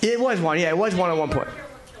 It was one. Yeah, it was one at one point.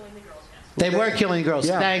 They were killing girls.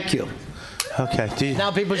 Yeah. Thank you. Okay.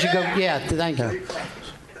 Now people should go. Yeah, thank you.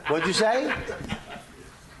 What'd you say?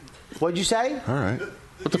 What'd you say? All right.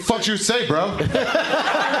 What the fuck you say, bro?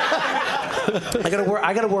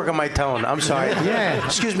 I gotta work on my tone. I'm sorry. Yeah.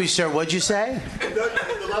 Excuse me, sir. What'd you say?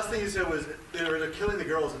 The last thing you said was they're killing the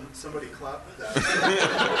girls and somebody clapped that.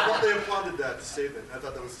 They applauded that to save it. I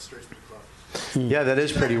thought that was the strange thing to clap. Yeah, that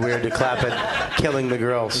is pretty weird to clap at killing the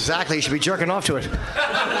girls. Exactly. You should be jerking off to it.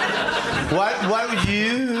 What would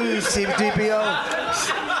you, C3PO?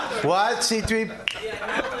 What, C3?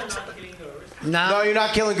 No, you're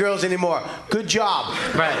not killing girls anymore. Good job.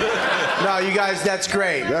 Right. No, you guys, that's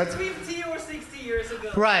great. 50 or 60 years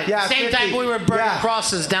ago. Right. Yeah, Same 50. time we were burning Yeah.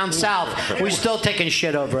 crosses down south. We're still taking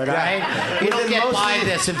shit over it, all right? You don't get by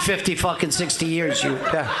this in 50 fucking 60 years.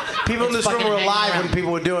 People in this room were alive when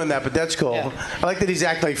people were doing that, but that's cool. Yeah. I like that he's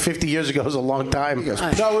acting like 50 years ago was a long time.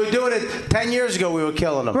 No, we were doing it 10 years ago. We were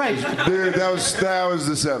killing them. Right. Dude, that was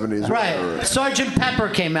the 70s. Right. Whatever. Sergeant Pepper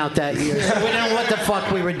came out that year, so we didn't know what the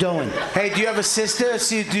fuck we were doing. Hey, do you have a sister,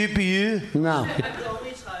 C3PO? No.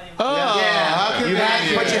 Oh, Yeah. how can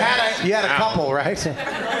You had a couple, right?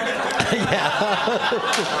 Yeah.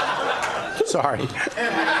 Sorry.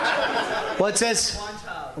 What's this?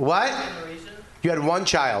 What? You had one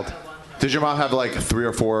child. Did your mom have like 3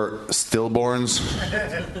 or 4 stillborns?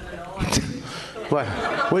 What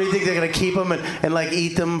do you think they're gonna keep them and like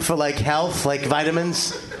eat them for like health, like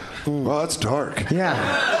vitamins? Well, that's dark. Yeah.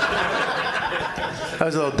 That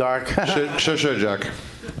was a little dark. Sure, Jack.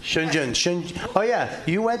 Shunjun. Oh yeah,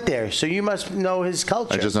 you went there, so you must know his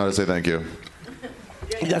culture. I just know how to say thank you.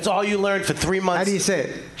 That's all you learned for 3 months. How do you say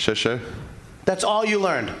it? Sure. That's all you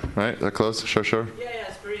learned. Right? Is that close? Sure. Yeah,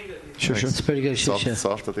 it's pretty good. Sure. It's pretty good.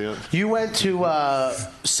 Soft at the end. You went to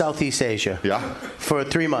Southeast Asia. Yeah. For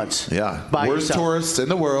 3 months. Yeah. By Worst yourself. tourists in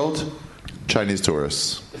the world, Chinese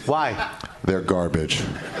tourists. Why? They're garbage.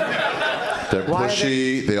 They're Why are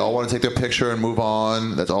pushy. They all want to take their picture and move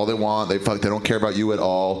on. That's all they want. They don't care about you at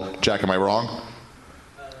all. Jack, am I wrong?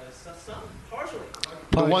 Partially.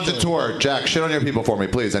 The ones that tour. Jack, shit on your people for me,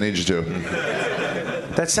 please. I need you to.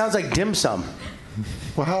 That sounds like dim sum.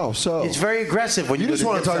 Well, how so? It's very aggressive when you You just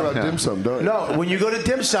want to talk about dim sum, don't you? No, when you go to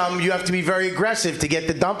dim sum, you have to be very aggressive to get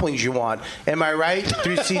the dumplings you want. Am I right?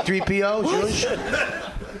 C3PO?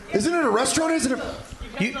 Isn't it a restaurant? Isn't it?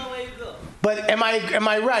 But am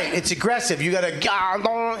I right? It's aggressive. You gotta.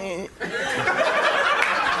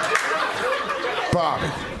 Bob.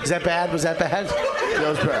 Is that bad? Was that bad? That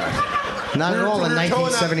was bad. Not at all in We're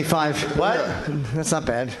towing 1975. What? That's not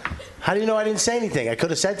bad. How do you know I didn't say anything? I could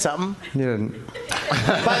have said something. You didn't.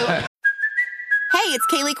 Hey, it's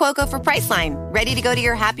Kaylee Cuoco for Priceline. Ready to go to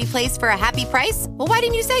your happy place for a happy price? Well, why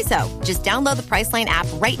didn't you say so? Just download the Priceline app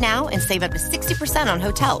right now and save up to 60% on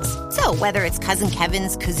hotels. So whether it's Cousin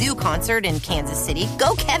Kevin's Kazoo Concert in Kansas City,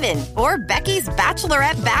 go Kevin, or Becky's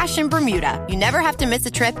Bachelorette Bash in Bermuda, you never have to miss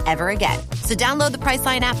a trip ever again. So download the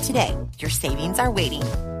Priceline app today. Your savings are waiting.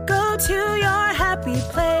 Go to your happy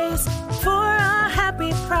place for a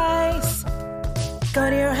happy price. Go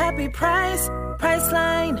to your happy price,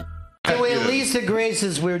 Priceline. Can we at least agree,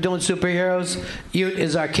 since we were doing superheroes, Ute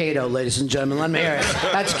is our Kato, ladies and gentlemen. Let me hear it.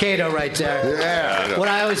 That's Kato right there. Yeah. What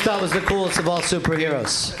I always thought was the coolest of all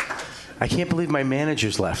superheroes. I can't believe my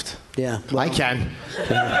manager's left. Yeah. I can.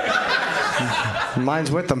 Mine's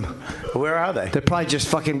with them. Where are they? They're probably just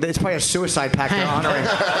fucking. It's probably a suicide pact they're honoring.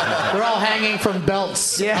 They're all hanging from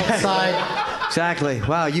belts outside. Exactly.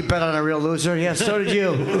 Wow, you bet on a real loser. Yeah, so did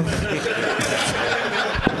you.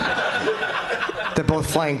 They're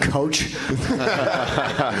both flying coach.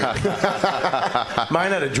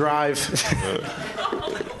 Mine had a drive.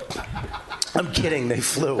 I'm kidding. They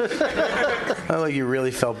flew. Oh, you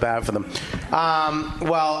really felt bad for them.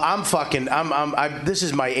 Well, I'm fucking. This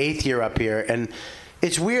is my 8th year up here, and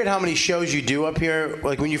It's weird how many shows you do up here.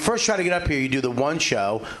 Like when you first try to get up here, you do the one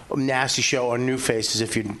show, Nasty Show, or New Faces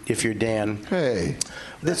if you're Dan. Hey.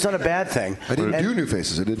 That's not a bad thing. I didn't do New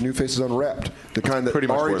Faces. I did New Faces Unwrapped. The kind that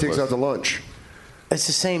Ari takes out to lunch. It's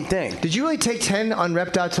the same thing. Did you really take 10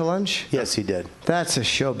 Unwrapped out to lunch? Yes, he did. That's a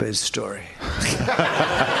showbiz story.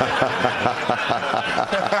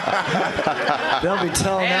 They'll be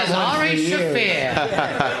telling that There's one Ari for years.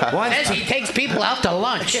 Shafir. Says he takes people out to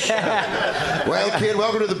lunch. Well, kid,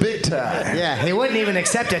 welcome to the big time. Yeah, he wouldn't even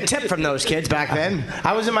accept a tip from those kids back then.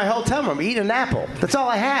 I was in my hotel room eating an apple. That's all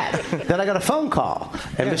I had. Then I got a phone call,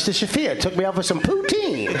 and Mr. Shafir took me out for some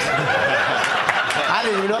poutine. I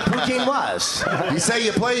didn't even know what poutine was. You say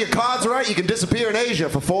you play your cards right, you can disappear in Asia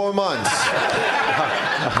for 4 months.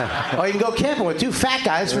 Or you can go camping with 2 fat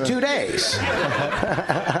guys for 2 days.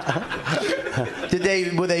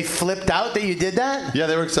 Were they flipped out that you did that? Yeah,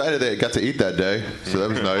 they were excited. They got to eat that day, so that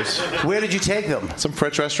was nice. Where did you take them? Some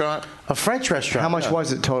French restaurant. A French restaurant. How much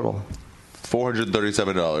was it total?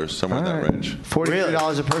 $437, somewhere in that range.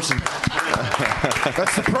 $43 a person.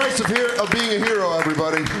 That's the price of being a hero,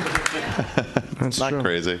 everybody. That's not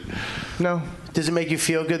crazy. No. Does it make you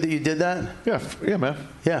feel good that you did that? Yeah, man.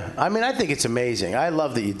 Yeah, I mean, I think it's amazing. I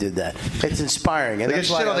love that you did that. It's inspiring. And They get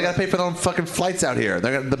shit on. They got to pay for their own fucking flights out here.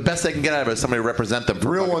 The best they can get out of it is somebody to represent them. For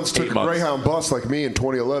Real ones took a Greyhound bus like me in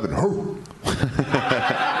 2011.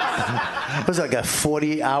 It was like a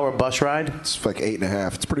 40-hour bus ride? It's like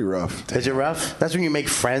 8.5. It's pretty rough. Is it rough? That's when you make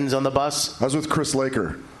friends on the bus? I was with Chris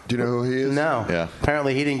Laker. Do you know who he is? No. Yeah.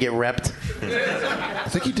 Apparently he didn't get repped. I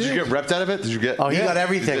think he did. Did you get repped out of it? Did you get? Oh, he got You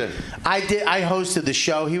everything. did. I did. I hosted the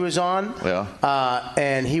show he was on. Yeah.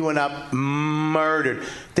 And he went up murdered.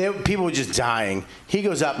 People were just dying. He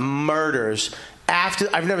goes up, murders.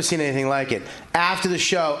 I've never seen anything like it. After the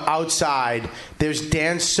show, outside, there's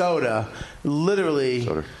Dan Soda, literally.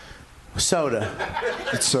 Soda.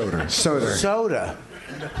 It's soda. Soda.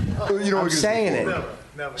 You know I'm what saying it.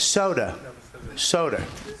 Soda.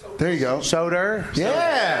 There you go. Soda.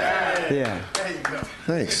 Yeah. Yeah.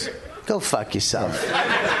 Thanks. Go fuck yourself.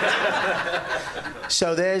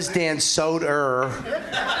 So there's Dan Soder.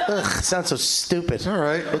 Ugh, sounds so stupid. All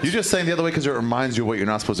right. You just saying the other way because it reminds you of what you're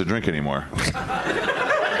not supposed to drink anymore.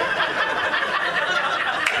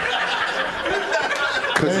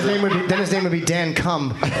 Then his name would be Dan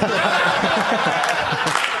Cum.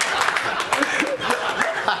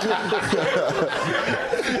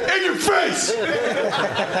 In your face!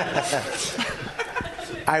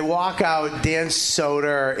 I walk out. Dan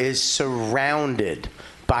Soder is surrounded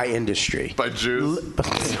by industry. By Jews. It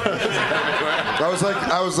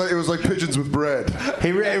was like pigeons with bread.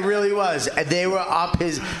 It really was. They were up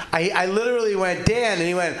his. I literally went, Dan, and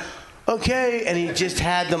he went, okay, and he just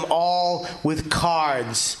had them all with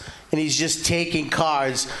cards, and he's just taking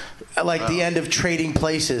cards, like the end of Trading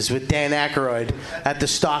Places with Dan Aykroyd at the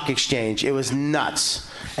stock exchange. It was nuts.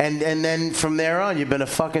 And then from there on, you've been a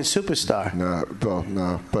fucking superstar. No,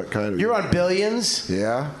 but kind of. You're on Billions.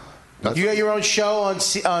 Yeah. You got your own show on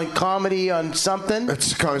comedy on something.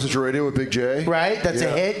 It's Comedy Central Radio with Big J. Right, that's a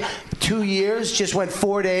hit. 2 years, just went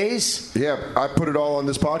 4 days. Yeah, I put it all on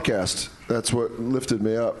this podcast. That's what lifted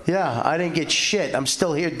me up. Yeah, I didn't get shit. I'm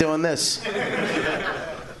still here doing this.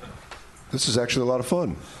 This is actually a lot of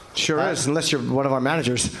fun. Sure is, unless you're one of our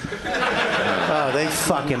managers. Oh, they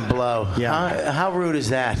fucking blow. Yeah. How rude is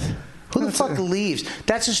that? Who the fuck leaves?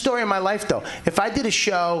 That's the story of my life, though. If I did a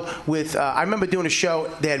show with, I remember doing a show,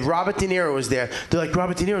 they had Robert De Niro was there. They're like,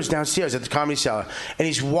 Robert De Niro's downstairs at the Comedy Cellar, and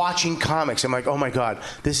he's watching comics. I'm like, oh my God,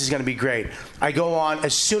 this is going to be great. I go on,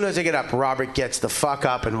 as soon as I get up, Robert gets the fuck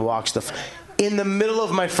up and walks in the middle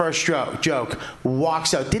of my first joke,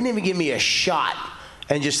 walks out, didn't even give me a shot,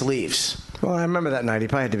 and just leaves. Well, I remember that night. He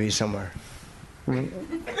probably had to be somewhere.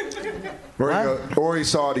 Or he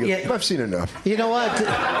saw it. He goes, I've seen enough. You know what?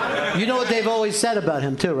 You know what they've always said about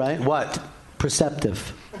him too, right? What?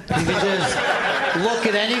 Perceptive. He can just look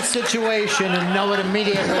at any situation and know it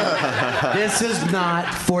immediately. This is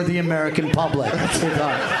not for the American public.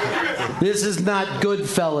 This is not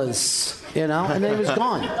Goodfellas, you know? And then he was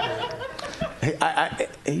gone.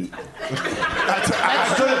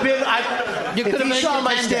 If he saw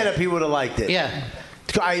my stand-up, he would have liked it. Yeah.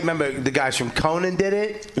 I remember the guys from Conan did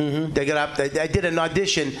it. Mm-hmm. They got up. I did an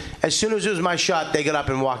audition. As soon as it was my shot, they got up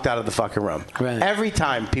and walked out of the fucking room. Right. Every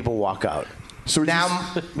time people walk out. So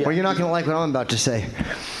now, well, you're not going to like what I'm about to say,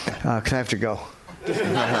 because I have to go.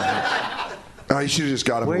 Oh, you should have just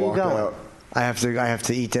got him and walked out. I have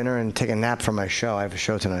to eat dinner and take a nap for my show. I have a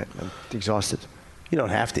show tonight. I'm exhausted. You don't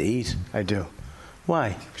have to eat. I do. Why?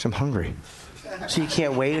 Because I'm hungry. So you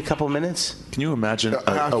can't wait a couple minutes? Can you imagine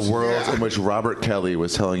a world in which Robert Kelly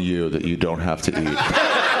was telling you that you don't have to eat?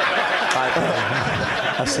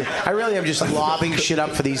 I really am just lobbing shit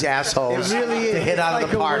up for these assholes It really is. to hit out like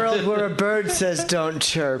of the park. a world where a bird says don't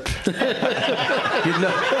chirp. You'd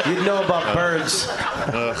know about birds.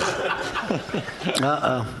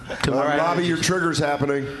 Bobby, your trigger's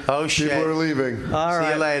happening. Oh, shit. People are leaving. All right.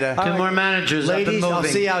 See you later. Two more managers up and Ladies, I'll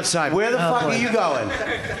moving. see you outside. Where the fuck are you going?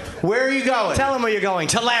 Where are you going? Tell them where you're going.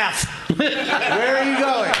 To laugh. Where are you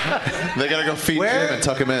going? They gotta go feed Where? Jim and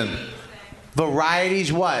tuck him in.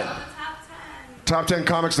 Varieties what? Top 10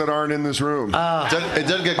 comics that aren't in this room. It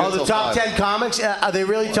doesn't get good Oh, the till top 5. 10 comics? Are they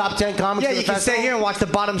really top 10 comics? Yeah, of the you can festival? stay here and watch the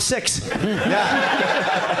bottom 6. All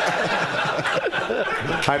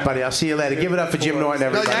right, buddy. I'll see you later. Give it up for Jim Norton,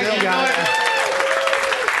 everybody. Thank you, guys.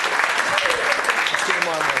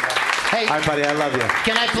 Hey, All right, buddy. I love you.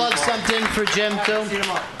 can I plug something for Jim, too?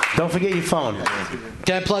 Don't forget your phone.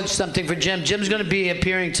 Can I plug something for Jim? Jim's going to be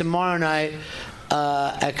appearing tomorrow night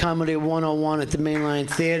at Comedy 101 at the Mainline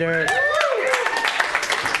Theater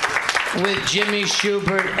with Jimmy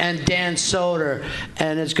Schubert and Dan Soder.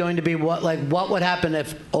 And it's going to be what would happen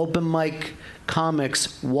if open mic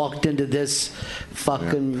comics walked into this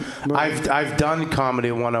fucking room? I've done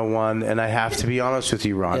Comedy 101, and I have to be honest with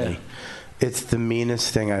you, Ronnie. Yeah. It's the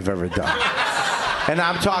meanest thing I've ever done. And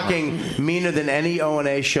I'm talking meaner than any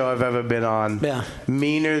O&A show I've ever been on. Yeah.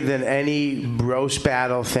 Meaner than any roast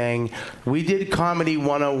battle thing. We did Comedy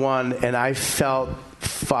 101, and I felt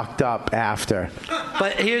fucked up after.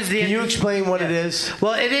 But here's the... Can you explain what it is?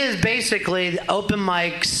 Well, it is basically open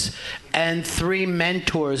mics and 3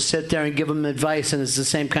 mentors sit there and give them advice, and it's the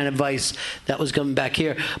same kind of advice that was coming back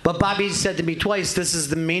here. But Bobby said to me twice, this is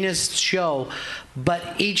the meanest show,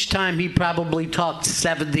 but each time he probably talked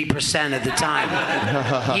 70% of the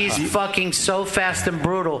time. He's fucking so fast and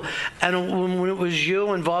brutal. And when it was you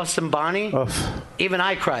and Boston Bonnie, even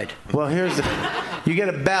I cried. Well, you get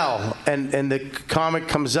a bell, and the comic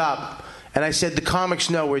comes up, and I said, the comics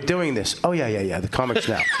know we're doing this. Oh, yeah, the comics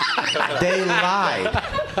know. They lied.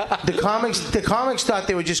 The comics thought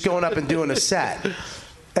they were just going up and doing a set.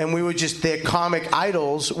 And we were just, their comic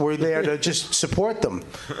idols were there to just support them.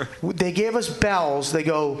 They gave us bells. They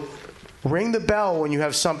go, ring the bell when you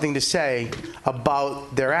have something to say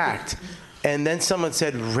about their act. And then someone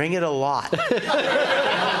said, ring it a lot.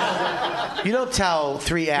 You don't tell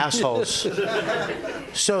 3 assholes.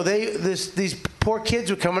 So these poor kids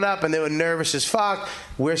were coming up, and they were nervous as fuck.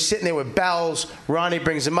 We're sitting there with bells. Ronnie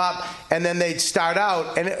brings them up, and then they'd start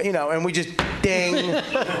out, and and we just ding,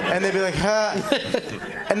 and they'd be like, huh,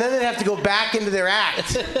 and then they'd have to go back into their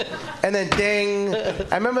act, and then ding.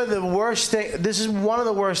 I remember the worst thing. This is one of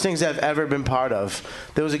the worst things I've ever been part of.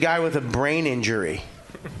 There was a guy with a brain injury,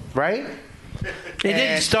 right? He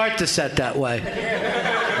didn't start the set that way.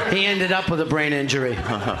 He ended up with a brain injury.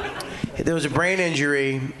 There was a brain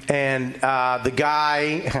injury, and the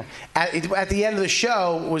guy at the end of the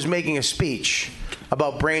show was making a speech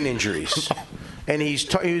about brain injuries. And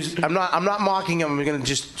I'm not mocking him. I'm going to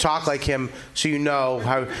just talk like him so you know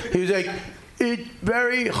how. He was like, it's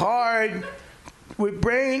very hard with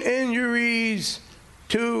brain injuries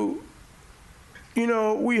to,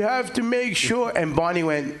 we have to make sure. And Bonnie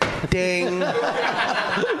went, ding.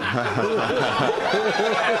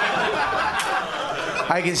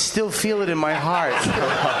 I can still feel it in my heart. Oh,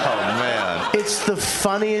 man. It's the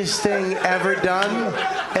funniest thing ever done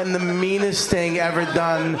and the meanest thing ever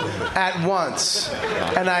done at once.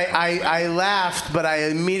 And I laughed, but I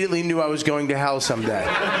immediately knew I was going to hell someday.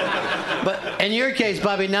 But in your case,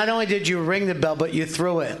 Bobby, not only did you ring the bell, but you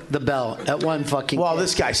threw the bell at one fucking Well, kid.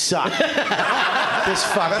 this guy sucked. This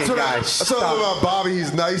fucking guy That's what I love about Bobby.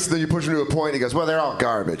 He's nice, then you push him to a point, he goes, well, they're all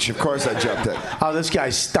garbage. Of course I jumped in. Oh, this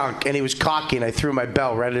guy stunk, and he was cocky, and I threw my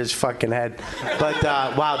bell right at his fucking head. But,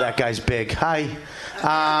 wow, that guy's big. Hi.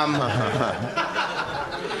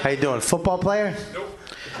 How you doing? Football player? Nope.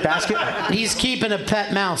 Basket? He's keeping a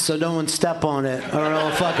pet mouse so no one step on it or he'll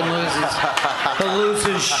fucking lose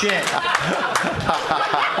his shit.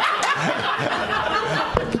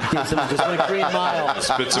 Just like Green Mile.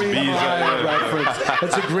 Spits some Green bees Mile out there. reference.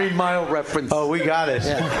 That's a Green Mile reference. Oh, we got it.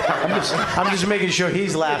 Yeah. I'm just making sure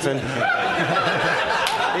he's laughing.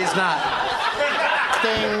 He's not.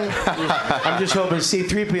 Ding. I'm just hoping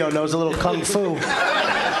C-3PO knows a little kung fu.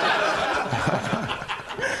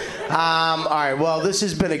 All right. Well, this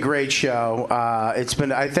has been a great show. It's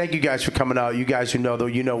been. I thank you guys for coming out. You guys who know the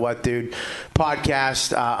You Know What Dude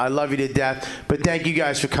podcast. I love you to death. But thank you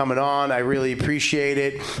guys for coming on. I really appreciate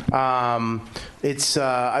it. This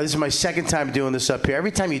is my second time doing this up here.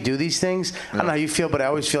 Every time you do these things, I don't know how you feel, but I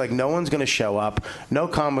always feel like no one's going to show up. No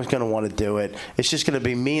comic's going to want to do it. It's just going to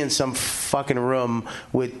be me in some fucking room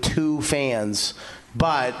with 2 fans.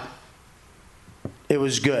 But it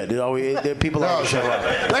was good. People always show up.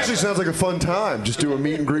 It actually sounds like a fun time. Just do a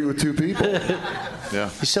meet and greet with 2 people. Yeah.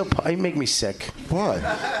 You make me sick.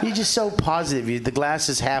 Why? You're just so positive. The glass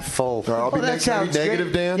is half full. I'll be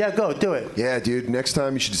negative, Dan. Yeah, go do it. Yeah, dude. Next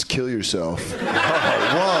time you should just kill yourself.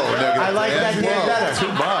 Whoa, negative. I like that Dan better.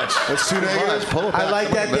 Too much. That's too negative. Pull it back. I like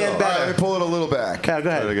that Dan better. Let me pull it a little back. Yeah, go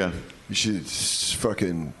ahead. Do it again. You should just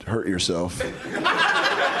fucking hurt yourself.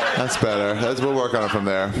 That's better. We'll work on it from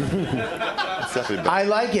there. It's definitely better. I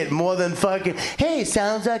like it more than fucking, hey,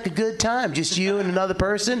 sounds like a good time. Just you and another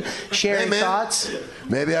person sharing thoughts.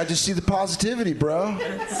 Maybe I just see the positivity, bro.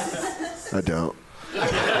 I don't.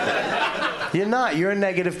 You're not. You're a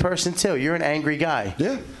negative person, too. You're an angry guy.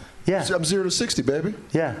 Yeah. Yeah. I'm 0 to 60, baby.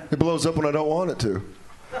 Yeah. It blows up when I don't want it to.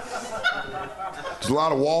 There's a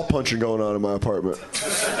lot of wall punching going on in my apartment.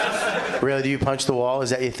 Really? Do you punch the wall?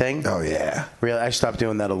 Is that your thing? Oh, yeah. Really? I stopped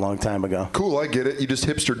doing that a long time ago. Cool, I get it. You just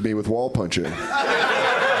hipstered me with wall punching.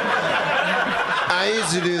 I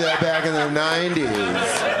used to do that back in the 90s.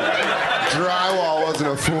 Drywall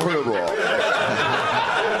wasn't affordable.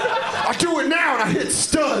 I do it now and I hit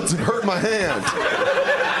studs and hurt my hand.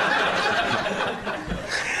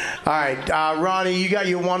 All right, Ronnie, you got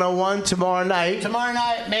your 101 tomorrow night. Tomorrow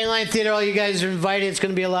night, Mainline Theater. All you guys are invited. It's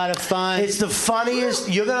going to be a lot of fun. It's the funniest.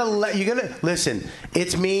 You're gonna listen.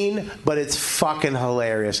 It's mean, but it's fucking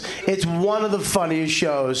hilarious. It's one of the funniest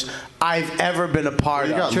shows I've ever been a part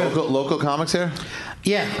You of. got local comics here?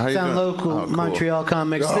 Yeah, How you found doing? local Oh, cool. Montreal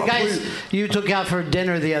comics. Oh, the guys you took out for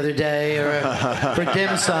dinner the other day, or for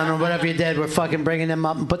dim sum, or whatever you did, we're fucking bringing them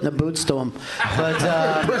up and putting the boots to them. But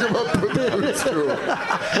Bring them up, put the boots to 'em.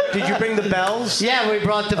 Did you bring the bells? yeah, we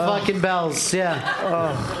brought the fucking bells. Yeah.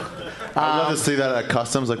 I'd love to see that at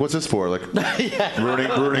Customs. Like, what's this for? Like,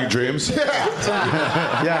 ruining dreams?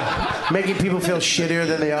 Yeah. Making people feel shittier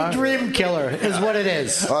than they are. Dream killer is what it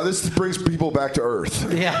is. This brings people back to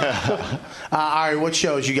earth. Yeah. All right, what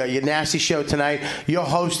shows you got? Your nasty show tonight. You're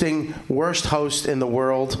hosting worst host in the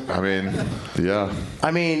world. I mean, yeah.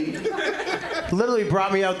 I mean, literally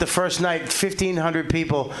brought me out the first night, 1,500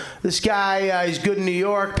 people. This guy, he's good in New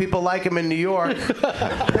York. People like him in New York.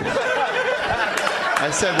 I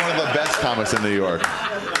said one of the best comics in New York.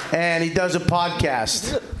 And he does a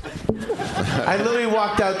podcast. I literally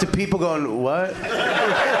walked out to people going, what?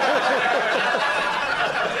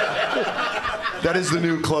 That is the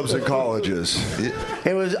new clubs and colleges.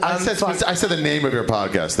 It was. I said the name of your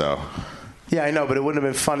podcast, though. Yeah, I know, but it wouldn't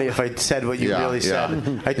have been funny if I said what you really said.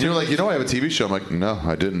 And you were like, I have a TV show. I'm like, no,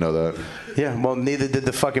 I didn't know that. Yeah, well, neither did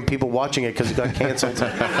the fucking people watching it because it got canceled.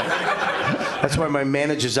 That's why my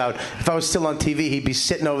manager's out. If I was still on TV, he'd be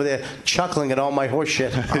sitting over there chuckling at all my horse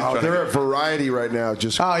shit. They're at Variety right now,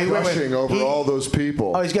 just crushing over all those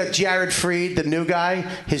people. Oh, he's got Jared Freed, the new guy.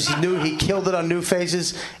 He killed it on New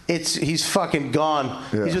Faces. He's fucking gone.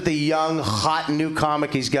 Yeah. He's with the young, hot new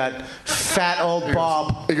comic. He's got fat old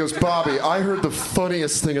Bob. He goes, Bobby, I heard the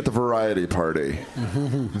funniest thing at the Variety party.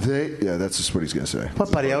 Yeah, that's just what he's gonna say.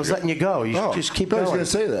 What, buddy? I was letting you go. You should just keep going. I was gonna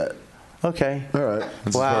say that. Okay. All right. That's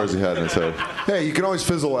as far as he had in his head. Hey, you can always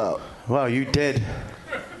fizzle out. Well, you did.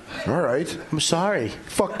 All right. I'm sorry.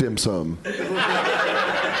 Fuck dim sum.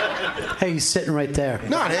 Hey, he's sitting right there.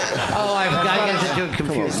 Not it. Oh, I got to do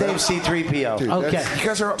confused. Same C3PO. Dude, Okay. you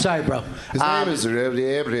guys are. Sorry, bro. His name is.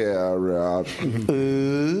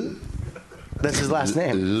 That's his last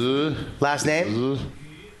name. Last name?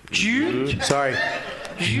 Jude. Sorry.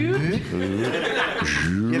 You have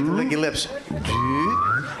to lick your lips.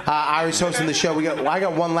 I was hosting the show. I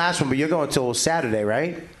got one last one, but you're going till Saturday,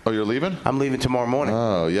 right? Oh, you're leaving? I'm leaving tomorrow morning.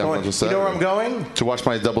 Oh, yeah. You know where I'm going? To watch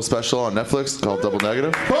my double special on Netflix called Double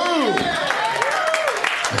Negative. Boom!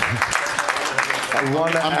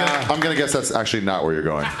 I'm going to guess that's actually not where you're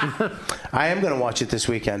going. I am going to watch it this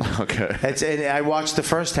weekend. Okay. And I watched the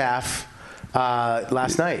first half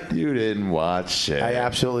last night. You didn't watch it. I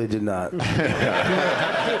absolutely did not. me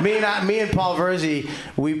and Paul Verzi,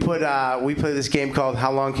 we play this game called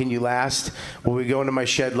How Long Can You Last? Where we go into my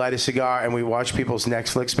shed, light a cigar, and we watch people's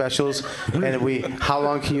Netflix specials. And how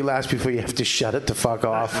long can you last before you have to shut it the fuck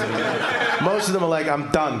off? Most of them are like,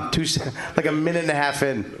 I'm done. Like a minute and a half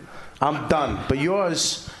in. I'm done. But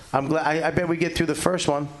yours, I'm glad. I bet we get through the first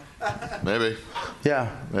one. Maybe.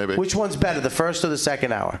 Yeah. Maybe. Which one's better, the first or the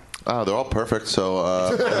second hour? Oh, they're all perfect. So.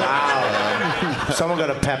 Wow. Someone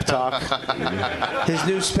got a pep talk. His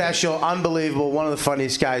new special, unbelievable. One of the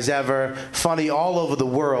funniest guys ever. Funny all over the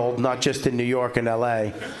world, not just in New York and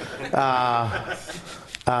L.A.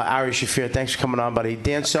 Ari Shaffir, thanks for coming on, buddy.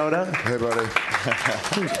 Dan Soda. Hey, buddy.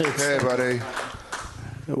 Hey, buddy.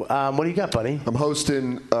 What do you got, buddy? I'm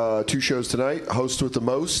hosting 2 shows tonight. Host with the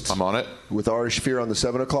Most. I'm on it. With Ari Shaffir on the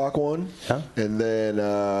 7 o'clock one. Yeah. And then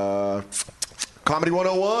Comedy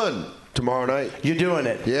 101 tomorrow night. You're doing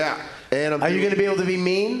it? Yeah. And Are you going to be able to be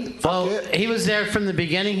mean? Well, he was there from the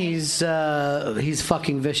beginning. He's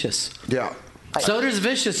fucking vicious. Yeah. So there's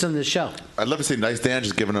vicious in the show. I'd love to see Nice Dan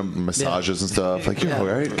just giving him massages and stuff. Like, all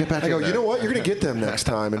right, get back I go, in you there. know what? You're going to get them next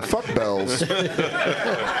time. And fuck bells.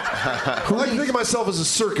 I like to think of myself as a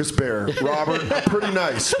circus bear, Robert. I'm pretty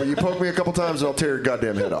nice. But you poke me a couple times and I'll tear your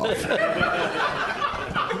goddamn head off.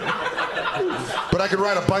 But I can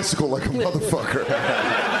ride a bicycle like a motherfucker.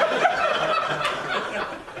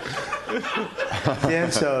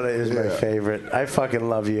 Dan Soda is my favorite. I fucking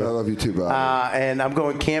love you. I love you too, Bob. And I'm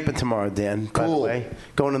going camping tomorrow, Dan, by the way.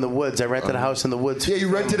 Going in the woods. I rented a house in the woods. Yeah, you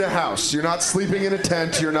rented a house. You're not sleeping in a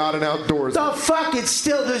tent. You're not an outdoors. Oh, fuck. It's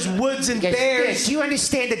still, there's woods and bears. Do you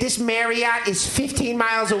understand that this Marriott is 15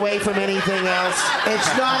 miles away from anything else?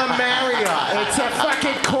 It's not a Marriott. It's a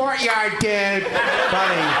fucking courtyard, dude.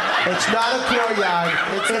 Buddy, it's not a courtyard.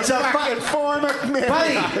 It's a fucking former Marriott.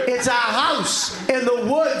 Buddy, it's a house in the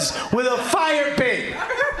woods with a fire pit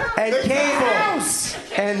and cable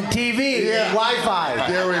and TV and Wi-Fi.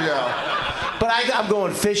 There we go. But I'm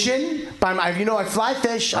going fishing. You know I fly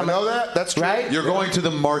fish. I know that. That's true. Right? You're going to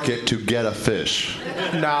the market to get a fish.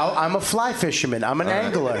 No, I'm a fly fisherman. I'm an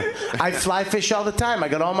angler. I fly fish all the time. I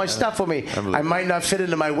got all my stuff with me. I might not fit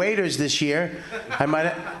into my waders this year. I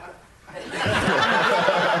might.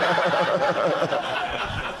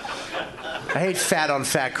 I hate fat on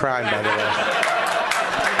fat crime, by the way.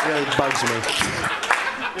 It really bugs me.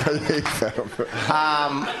 I hate fat on fat.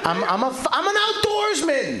 I'm an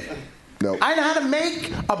outdoorsman. No. I know how to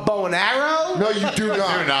make a bow and arrow. No, you do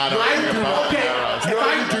not. You're not. Okay.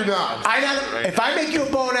 No, you do not. If I make you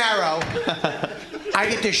a bow and arrow, I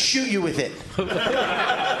get to shoot you with it.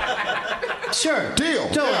 Sure. Deal.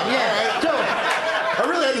 Do it. Yeah. Do it. I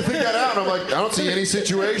really had to think that out. I'm like, I don't see any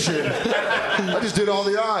situation. I just did all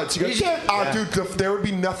the odds. You go, dude, there would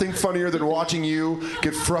be nothing funnier than watching you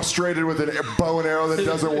get frustrated with a bow and arrow that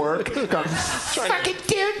doesn't work. Fucking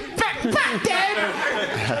dude. Fuck, dude.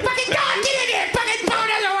 Fucking God, get in here. Fucking bow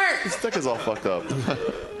doesn't work. His stick is all fucked up.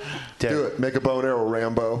 Do it. Make a bow and arrow,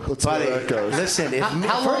 Rambo. Let's see how that goes. Listen,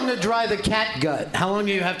 How long to dry the cat gut? How long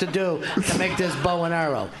do you have to do to make this bow and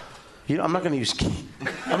arrow? I'm not going to use.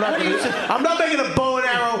 I'm not making a bow and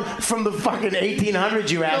arrow from the fucking 1800s,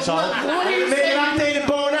 you asshole. What are you Make saying? an updated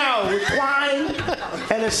bow and arrow with twine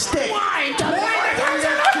and a stick. Twine? How's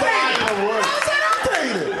that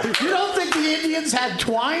updated? You don't think the Indians had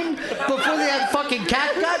twine before they had fucking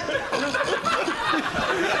cat gut?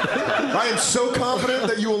 I am so confident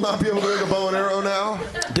that you will not be able to make a bow and arrow now.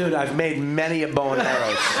 Dude, I've made many a bow and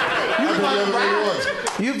arrows.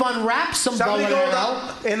 You've unwrapped some bow Somebody and go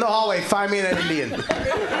arrow. in the hallway, find me an Indian.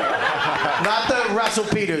 Not the Russell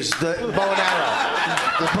Peters, the bow and arrow.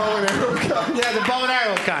 The bow and arrow kind. Yeah, the bow and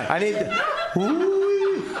arrow kind. I need.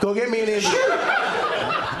 Ooh, go get me an Indian.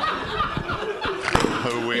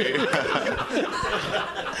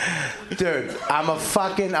 Dude, I'm a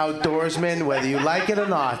fucking outdoorsman, whether you like it or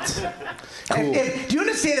not. Cool. Do you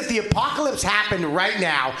understand if the apocalypse happened right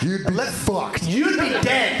now, You'd be fucked. you'd be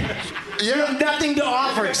dead. You have nothing to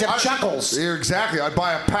offer except chuckles. Yeah, exactly. I'd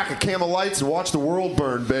buy a pack of Camel Lights and watch the world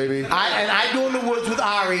burn, baby. I go in the woods with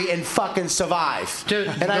Ari and fucking survive. Dude,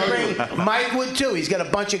 and I bring Mike would too. He's got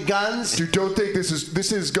a bunch of guns. Dude, don't think this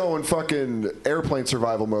is going fucking airplane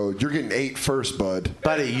survival mode. You're getting 8 first, bud.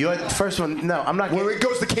 Buddy, you're the first one. No, I'm not. When it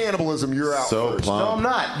goes to cannibalism, you're out So first. plump. No, I'm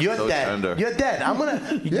not. You're So dead. tender. You're dead. I'm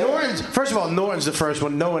gonna. Norton's. First of all, Norton's the first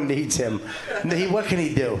one. No one needs him. What can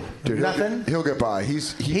he do? Dude, Nothing. He'll get by.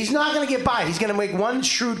 He's not gonna get by. He's gonna make one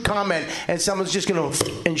shrewd comment, and someone's just gonna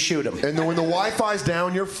and shoot him. And then when the Wi-Fi's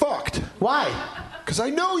down, you're fucked. Why? Because I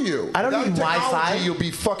know you. I don't Without need technology, Wi-Fi. You'll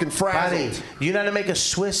be fucking frazzled. Buddy, you know how to make a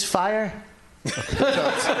Swiss fire?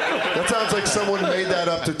 That sounds like someone made that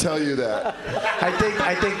up to tell you that.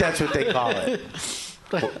 I think that's what they call it.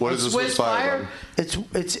 What is this Swiss with fire? It's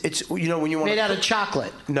you know when you want Made out of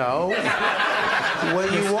chocolate. No.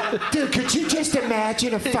 When you want. Dude, could you just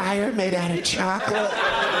imagine a fire made out of chocolate?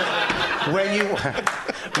 when you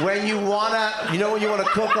wanna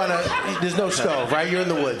cook on there's no stove, right? You're in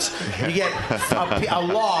the woods. You get a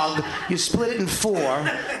log, you split it in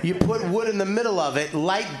 4, you put wood in the middle of it,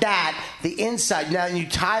 light that, the inside. Now you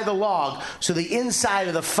tie the log so the inside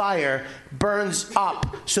of the fire burns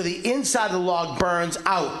up, so the inside of the log burns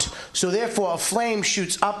out. So therefore, a flame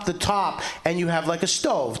shoots up the top, and you have like a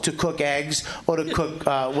stove to cook eggs or to cook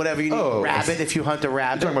whatever you need. Rabbit, if you hunt a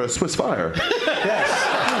rabbit. You're talking about a Swiss fire. Yes.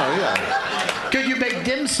 Oh yeah. Could you make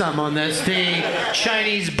dim sum on this? The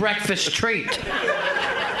Chinese breakfast treat.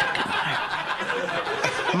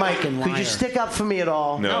 Mike, could you stick up for me at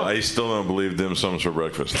all? No, I still don't believe dim sums for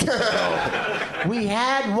breakfast. No. We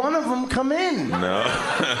had one of them come in. No.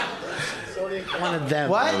 One of them.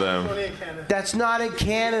 What? One of them. That's not in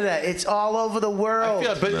Canada. It's all over the world.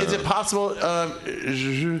 But is it possible that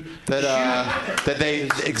they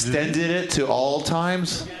extended it to all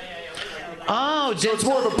times? Oh, so it's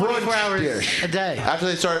more of a brunch dish a day. After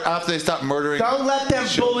they stop murdering. Don't let them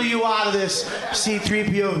bully you out of this,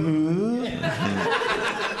 C-3PO. We have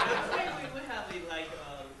like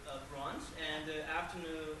a brunch, and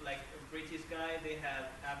afternoon, like a British guy, they have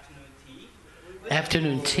afternoon tea.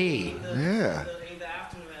 Afternoon tea. Yeah. In the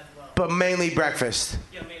afternoon as well. But mainly breakfast.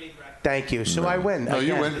 Yeah, mainly breakfast. Thank you. So I win. No,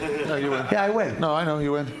 you again. win. No, you win. Yeah, I win. No, I know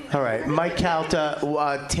you win. All right. Mike Calta,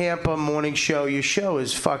 Tampa Morning Show. Your show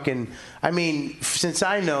is fucking... I mean, since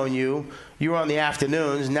I known you, you were on the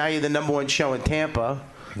afternoons. Now you're the #1 show in Tampa.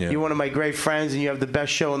 Yeah. You're one of my great friends, and you have the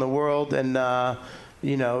best show in the world. And,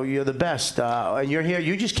 you're the best. And you're here.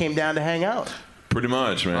 You just came down to hang out. Pretty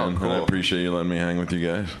much, man. cool. And I appreciate you letting me hang with you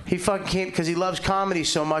guys. He fucking came because he loves comedy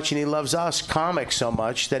so much, and he loves us comics so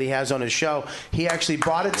much that he has on his show. He actually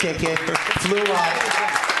bought a ticket, flew up.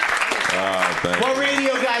 Thanks. What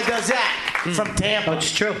radio guy does that? From Tampa.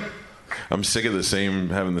 It's true. I'm sick of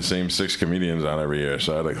having the same 6 comedians on every year,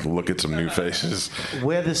 so I like look at some new faces.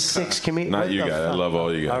 We're the 6 comedians. Not you guys. I love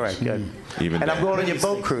all you guys. All right, good. Even and I'm Dan. going on your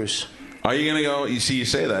boat cruise. Are you gonna go? You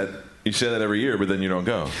say that. You say that every year, but then you don't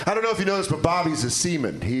go. I don't know if you know this, but Bobby's a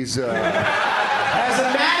seaman. He's As a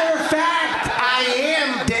matter of fact, I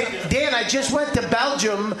am. Dan, I just went to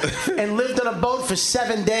Belgium and lived on a boat for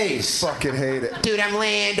 7 days. fucking hate it. Dude, I'm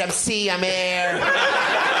land, I'm sea, I'm air.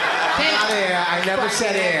 Not air. I never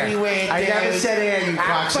said air. I never said air, you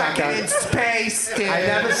I'm fucking in cocksucker. space, dude. I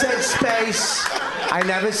never said space. I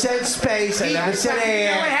never said space. I never said You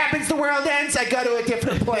know what air. happens? The world ends. I go to a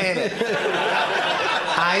different planet.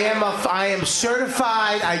 I am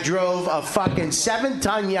certified. I drove a fucking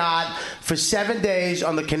 7-ton yacht for 7 days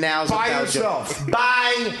on the canals By of Belgium. yourself?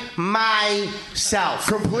 By myself.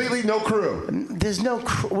 Completely no crew. There's no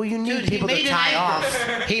crew. Well, you need Dude, people to tie off.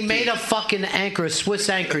 He made a fucking anchor, a Swiss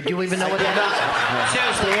anchor. Do you even know what that is?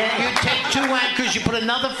 Seriously, you take 2 anchors, you put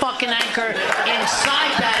another fucking anchor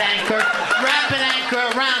inside that anchor, wrap an anchor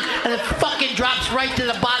around, and it fucking drops right to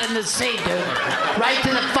the bottom of the sea, dude. Right to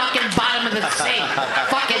the fucking bottom of the sea.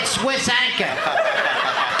 Fucking Swiss anchor.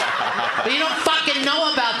 But you don't fucking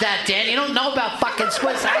know about that, Dan. You don't know about fucking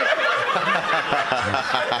Swiss anchor.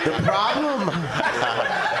 The problem.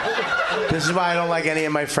 This is why I don't like any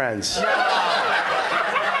of my friends.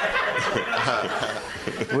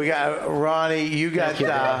 We got Ronnie. You got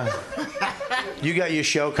your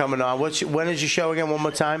show coming on. When is your show again? One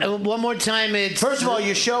more time. One more time. It's First of all,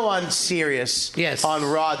 your show on Sirius. Yes. On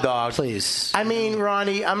Raw Dog. Please. I mean,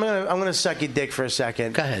 Ronnie, I'm gonna suck your dick for a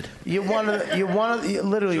second. Go ahead. You're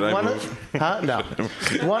literally Should I one move? of no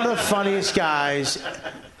one of the funniest guys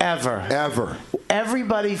ever.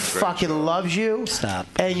 Everybody fucking loves you. Stop.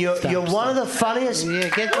 And you're one of the funniest. Yeah,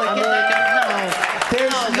 get I mean,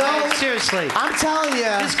 There's no, guys, seriously. I'm telling you.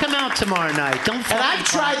 Just come out tomorrow night. Don't. And I've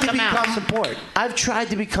tried to come out, become support. I've tried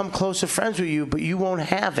to become closer friends with you, but you won't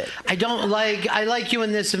have it. I like you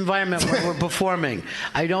in this environment where we're performing.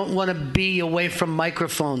 I don't want to be away from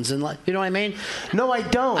microphones and you know what I mean? No, I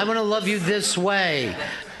don't. I want to love you this way.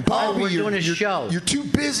 Bobby, we're doing a show. You're too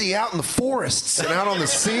busy out in the forests and out on the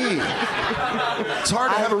sea. It's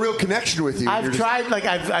hard to have a real connection with you. I've tried, like,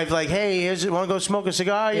 I've like, hey, want to go smoke a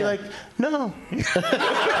cigar? You're like, no. I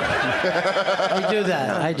do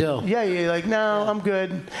that. I do. Yeah, you're like, no, I'm good.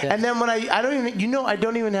 Yeah. And then when I don't even, I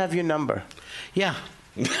don't even have your number. Yeah.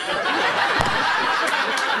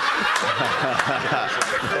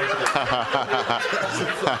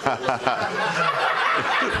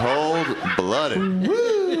 Cold-blooded.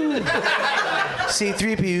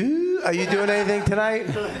 C-3PO, are you doing anything tonight?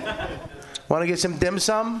 Want to get some dim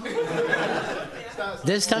sum?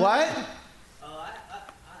 This time? What?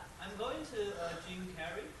 I'm going to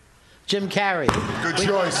Jim Jim Carrey. Carrey. Good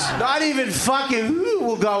choice. Not even fucking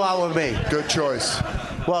will go out with me. Good choice.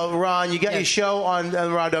 Well, Ron, you got your show on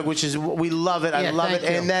Raw Dog, which is we love it. I love it.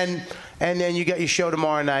 thank you. And then you got your show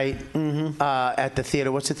tomorrow night at the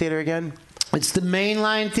theater. What's the theater again? It's the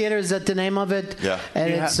Mainline Theater. Is that the name of it? Yeah.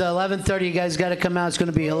 And it's 11:30. You guys got to come out. It's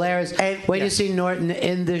going to be hilarious. Wait to see Norton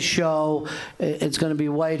in the show. It's going to be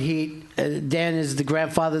white heat. Dan is the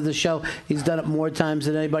grandfather of the show. He's done it more times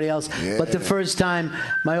than anybody else. Yeah. But the first time,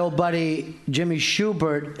 my old buddy Jimmy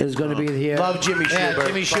Schubert is going to be here. Love Jimmy Schubert. Yeah,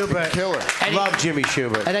 Jimmy Schubert. Killer. Love Jimmy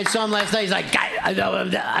Schubert. And I saw him last night. He's like, I know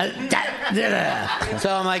him.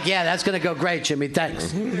 So I'm like, yeah, that's going to go great, Jimmy.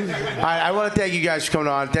 Thanks. All right, I want to thank you guys for coming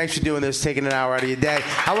on. Thanks for doing this, taking an hour out of your day.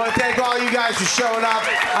 I want to thank all you guys for showing up.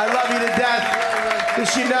 I love you to death.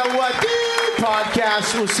 This You Know What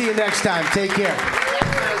podcast. We'll see you next time. Take care.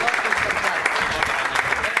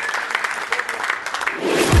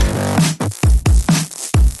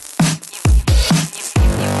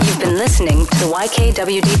 You've been listening to the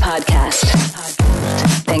YKWD podcast.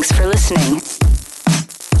 Thanks for listening.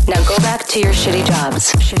 Now go back to your shitty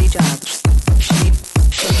jobs. Shitty jobs.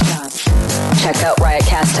 Shitty jobs. Check out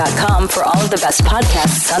riotcast.com for all of the best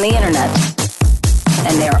podcasts on the internet.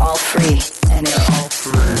 And they are all free.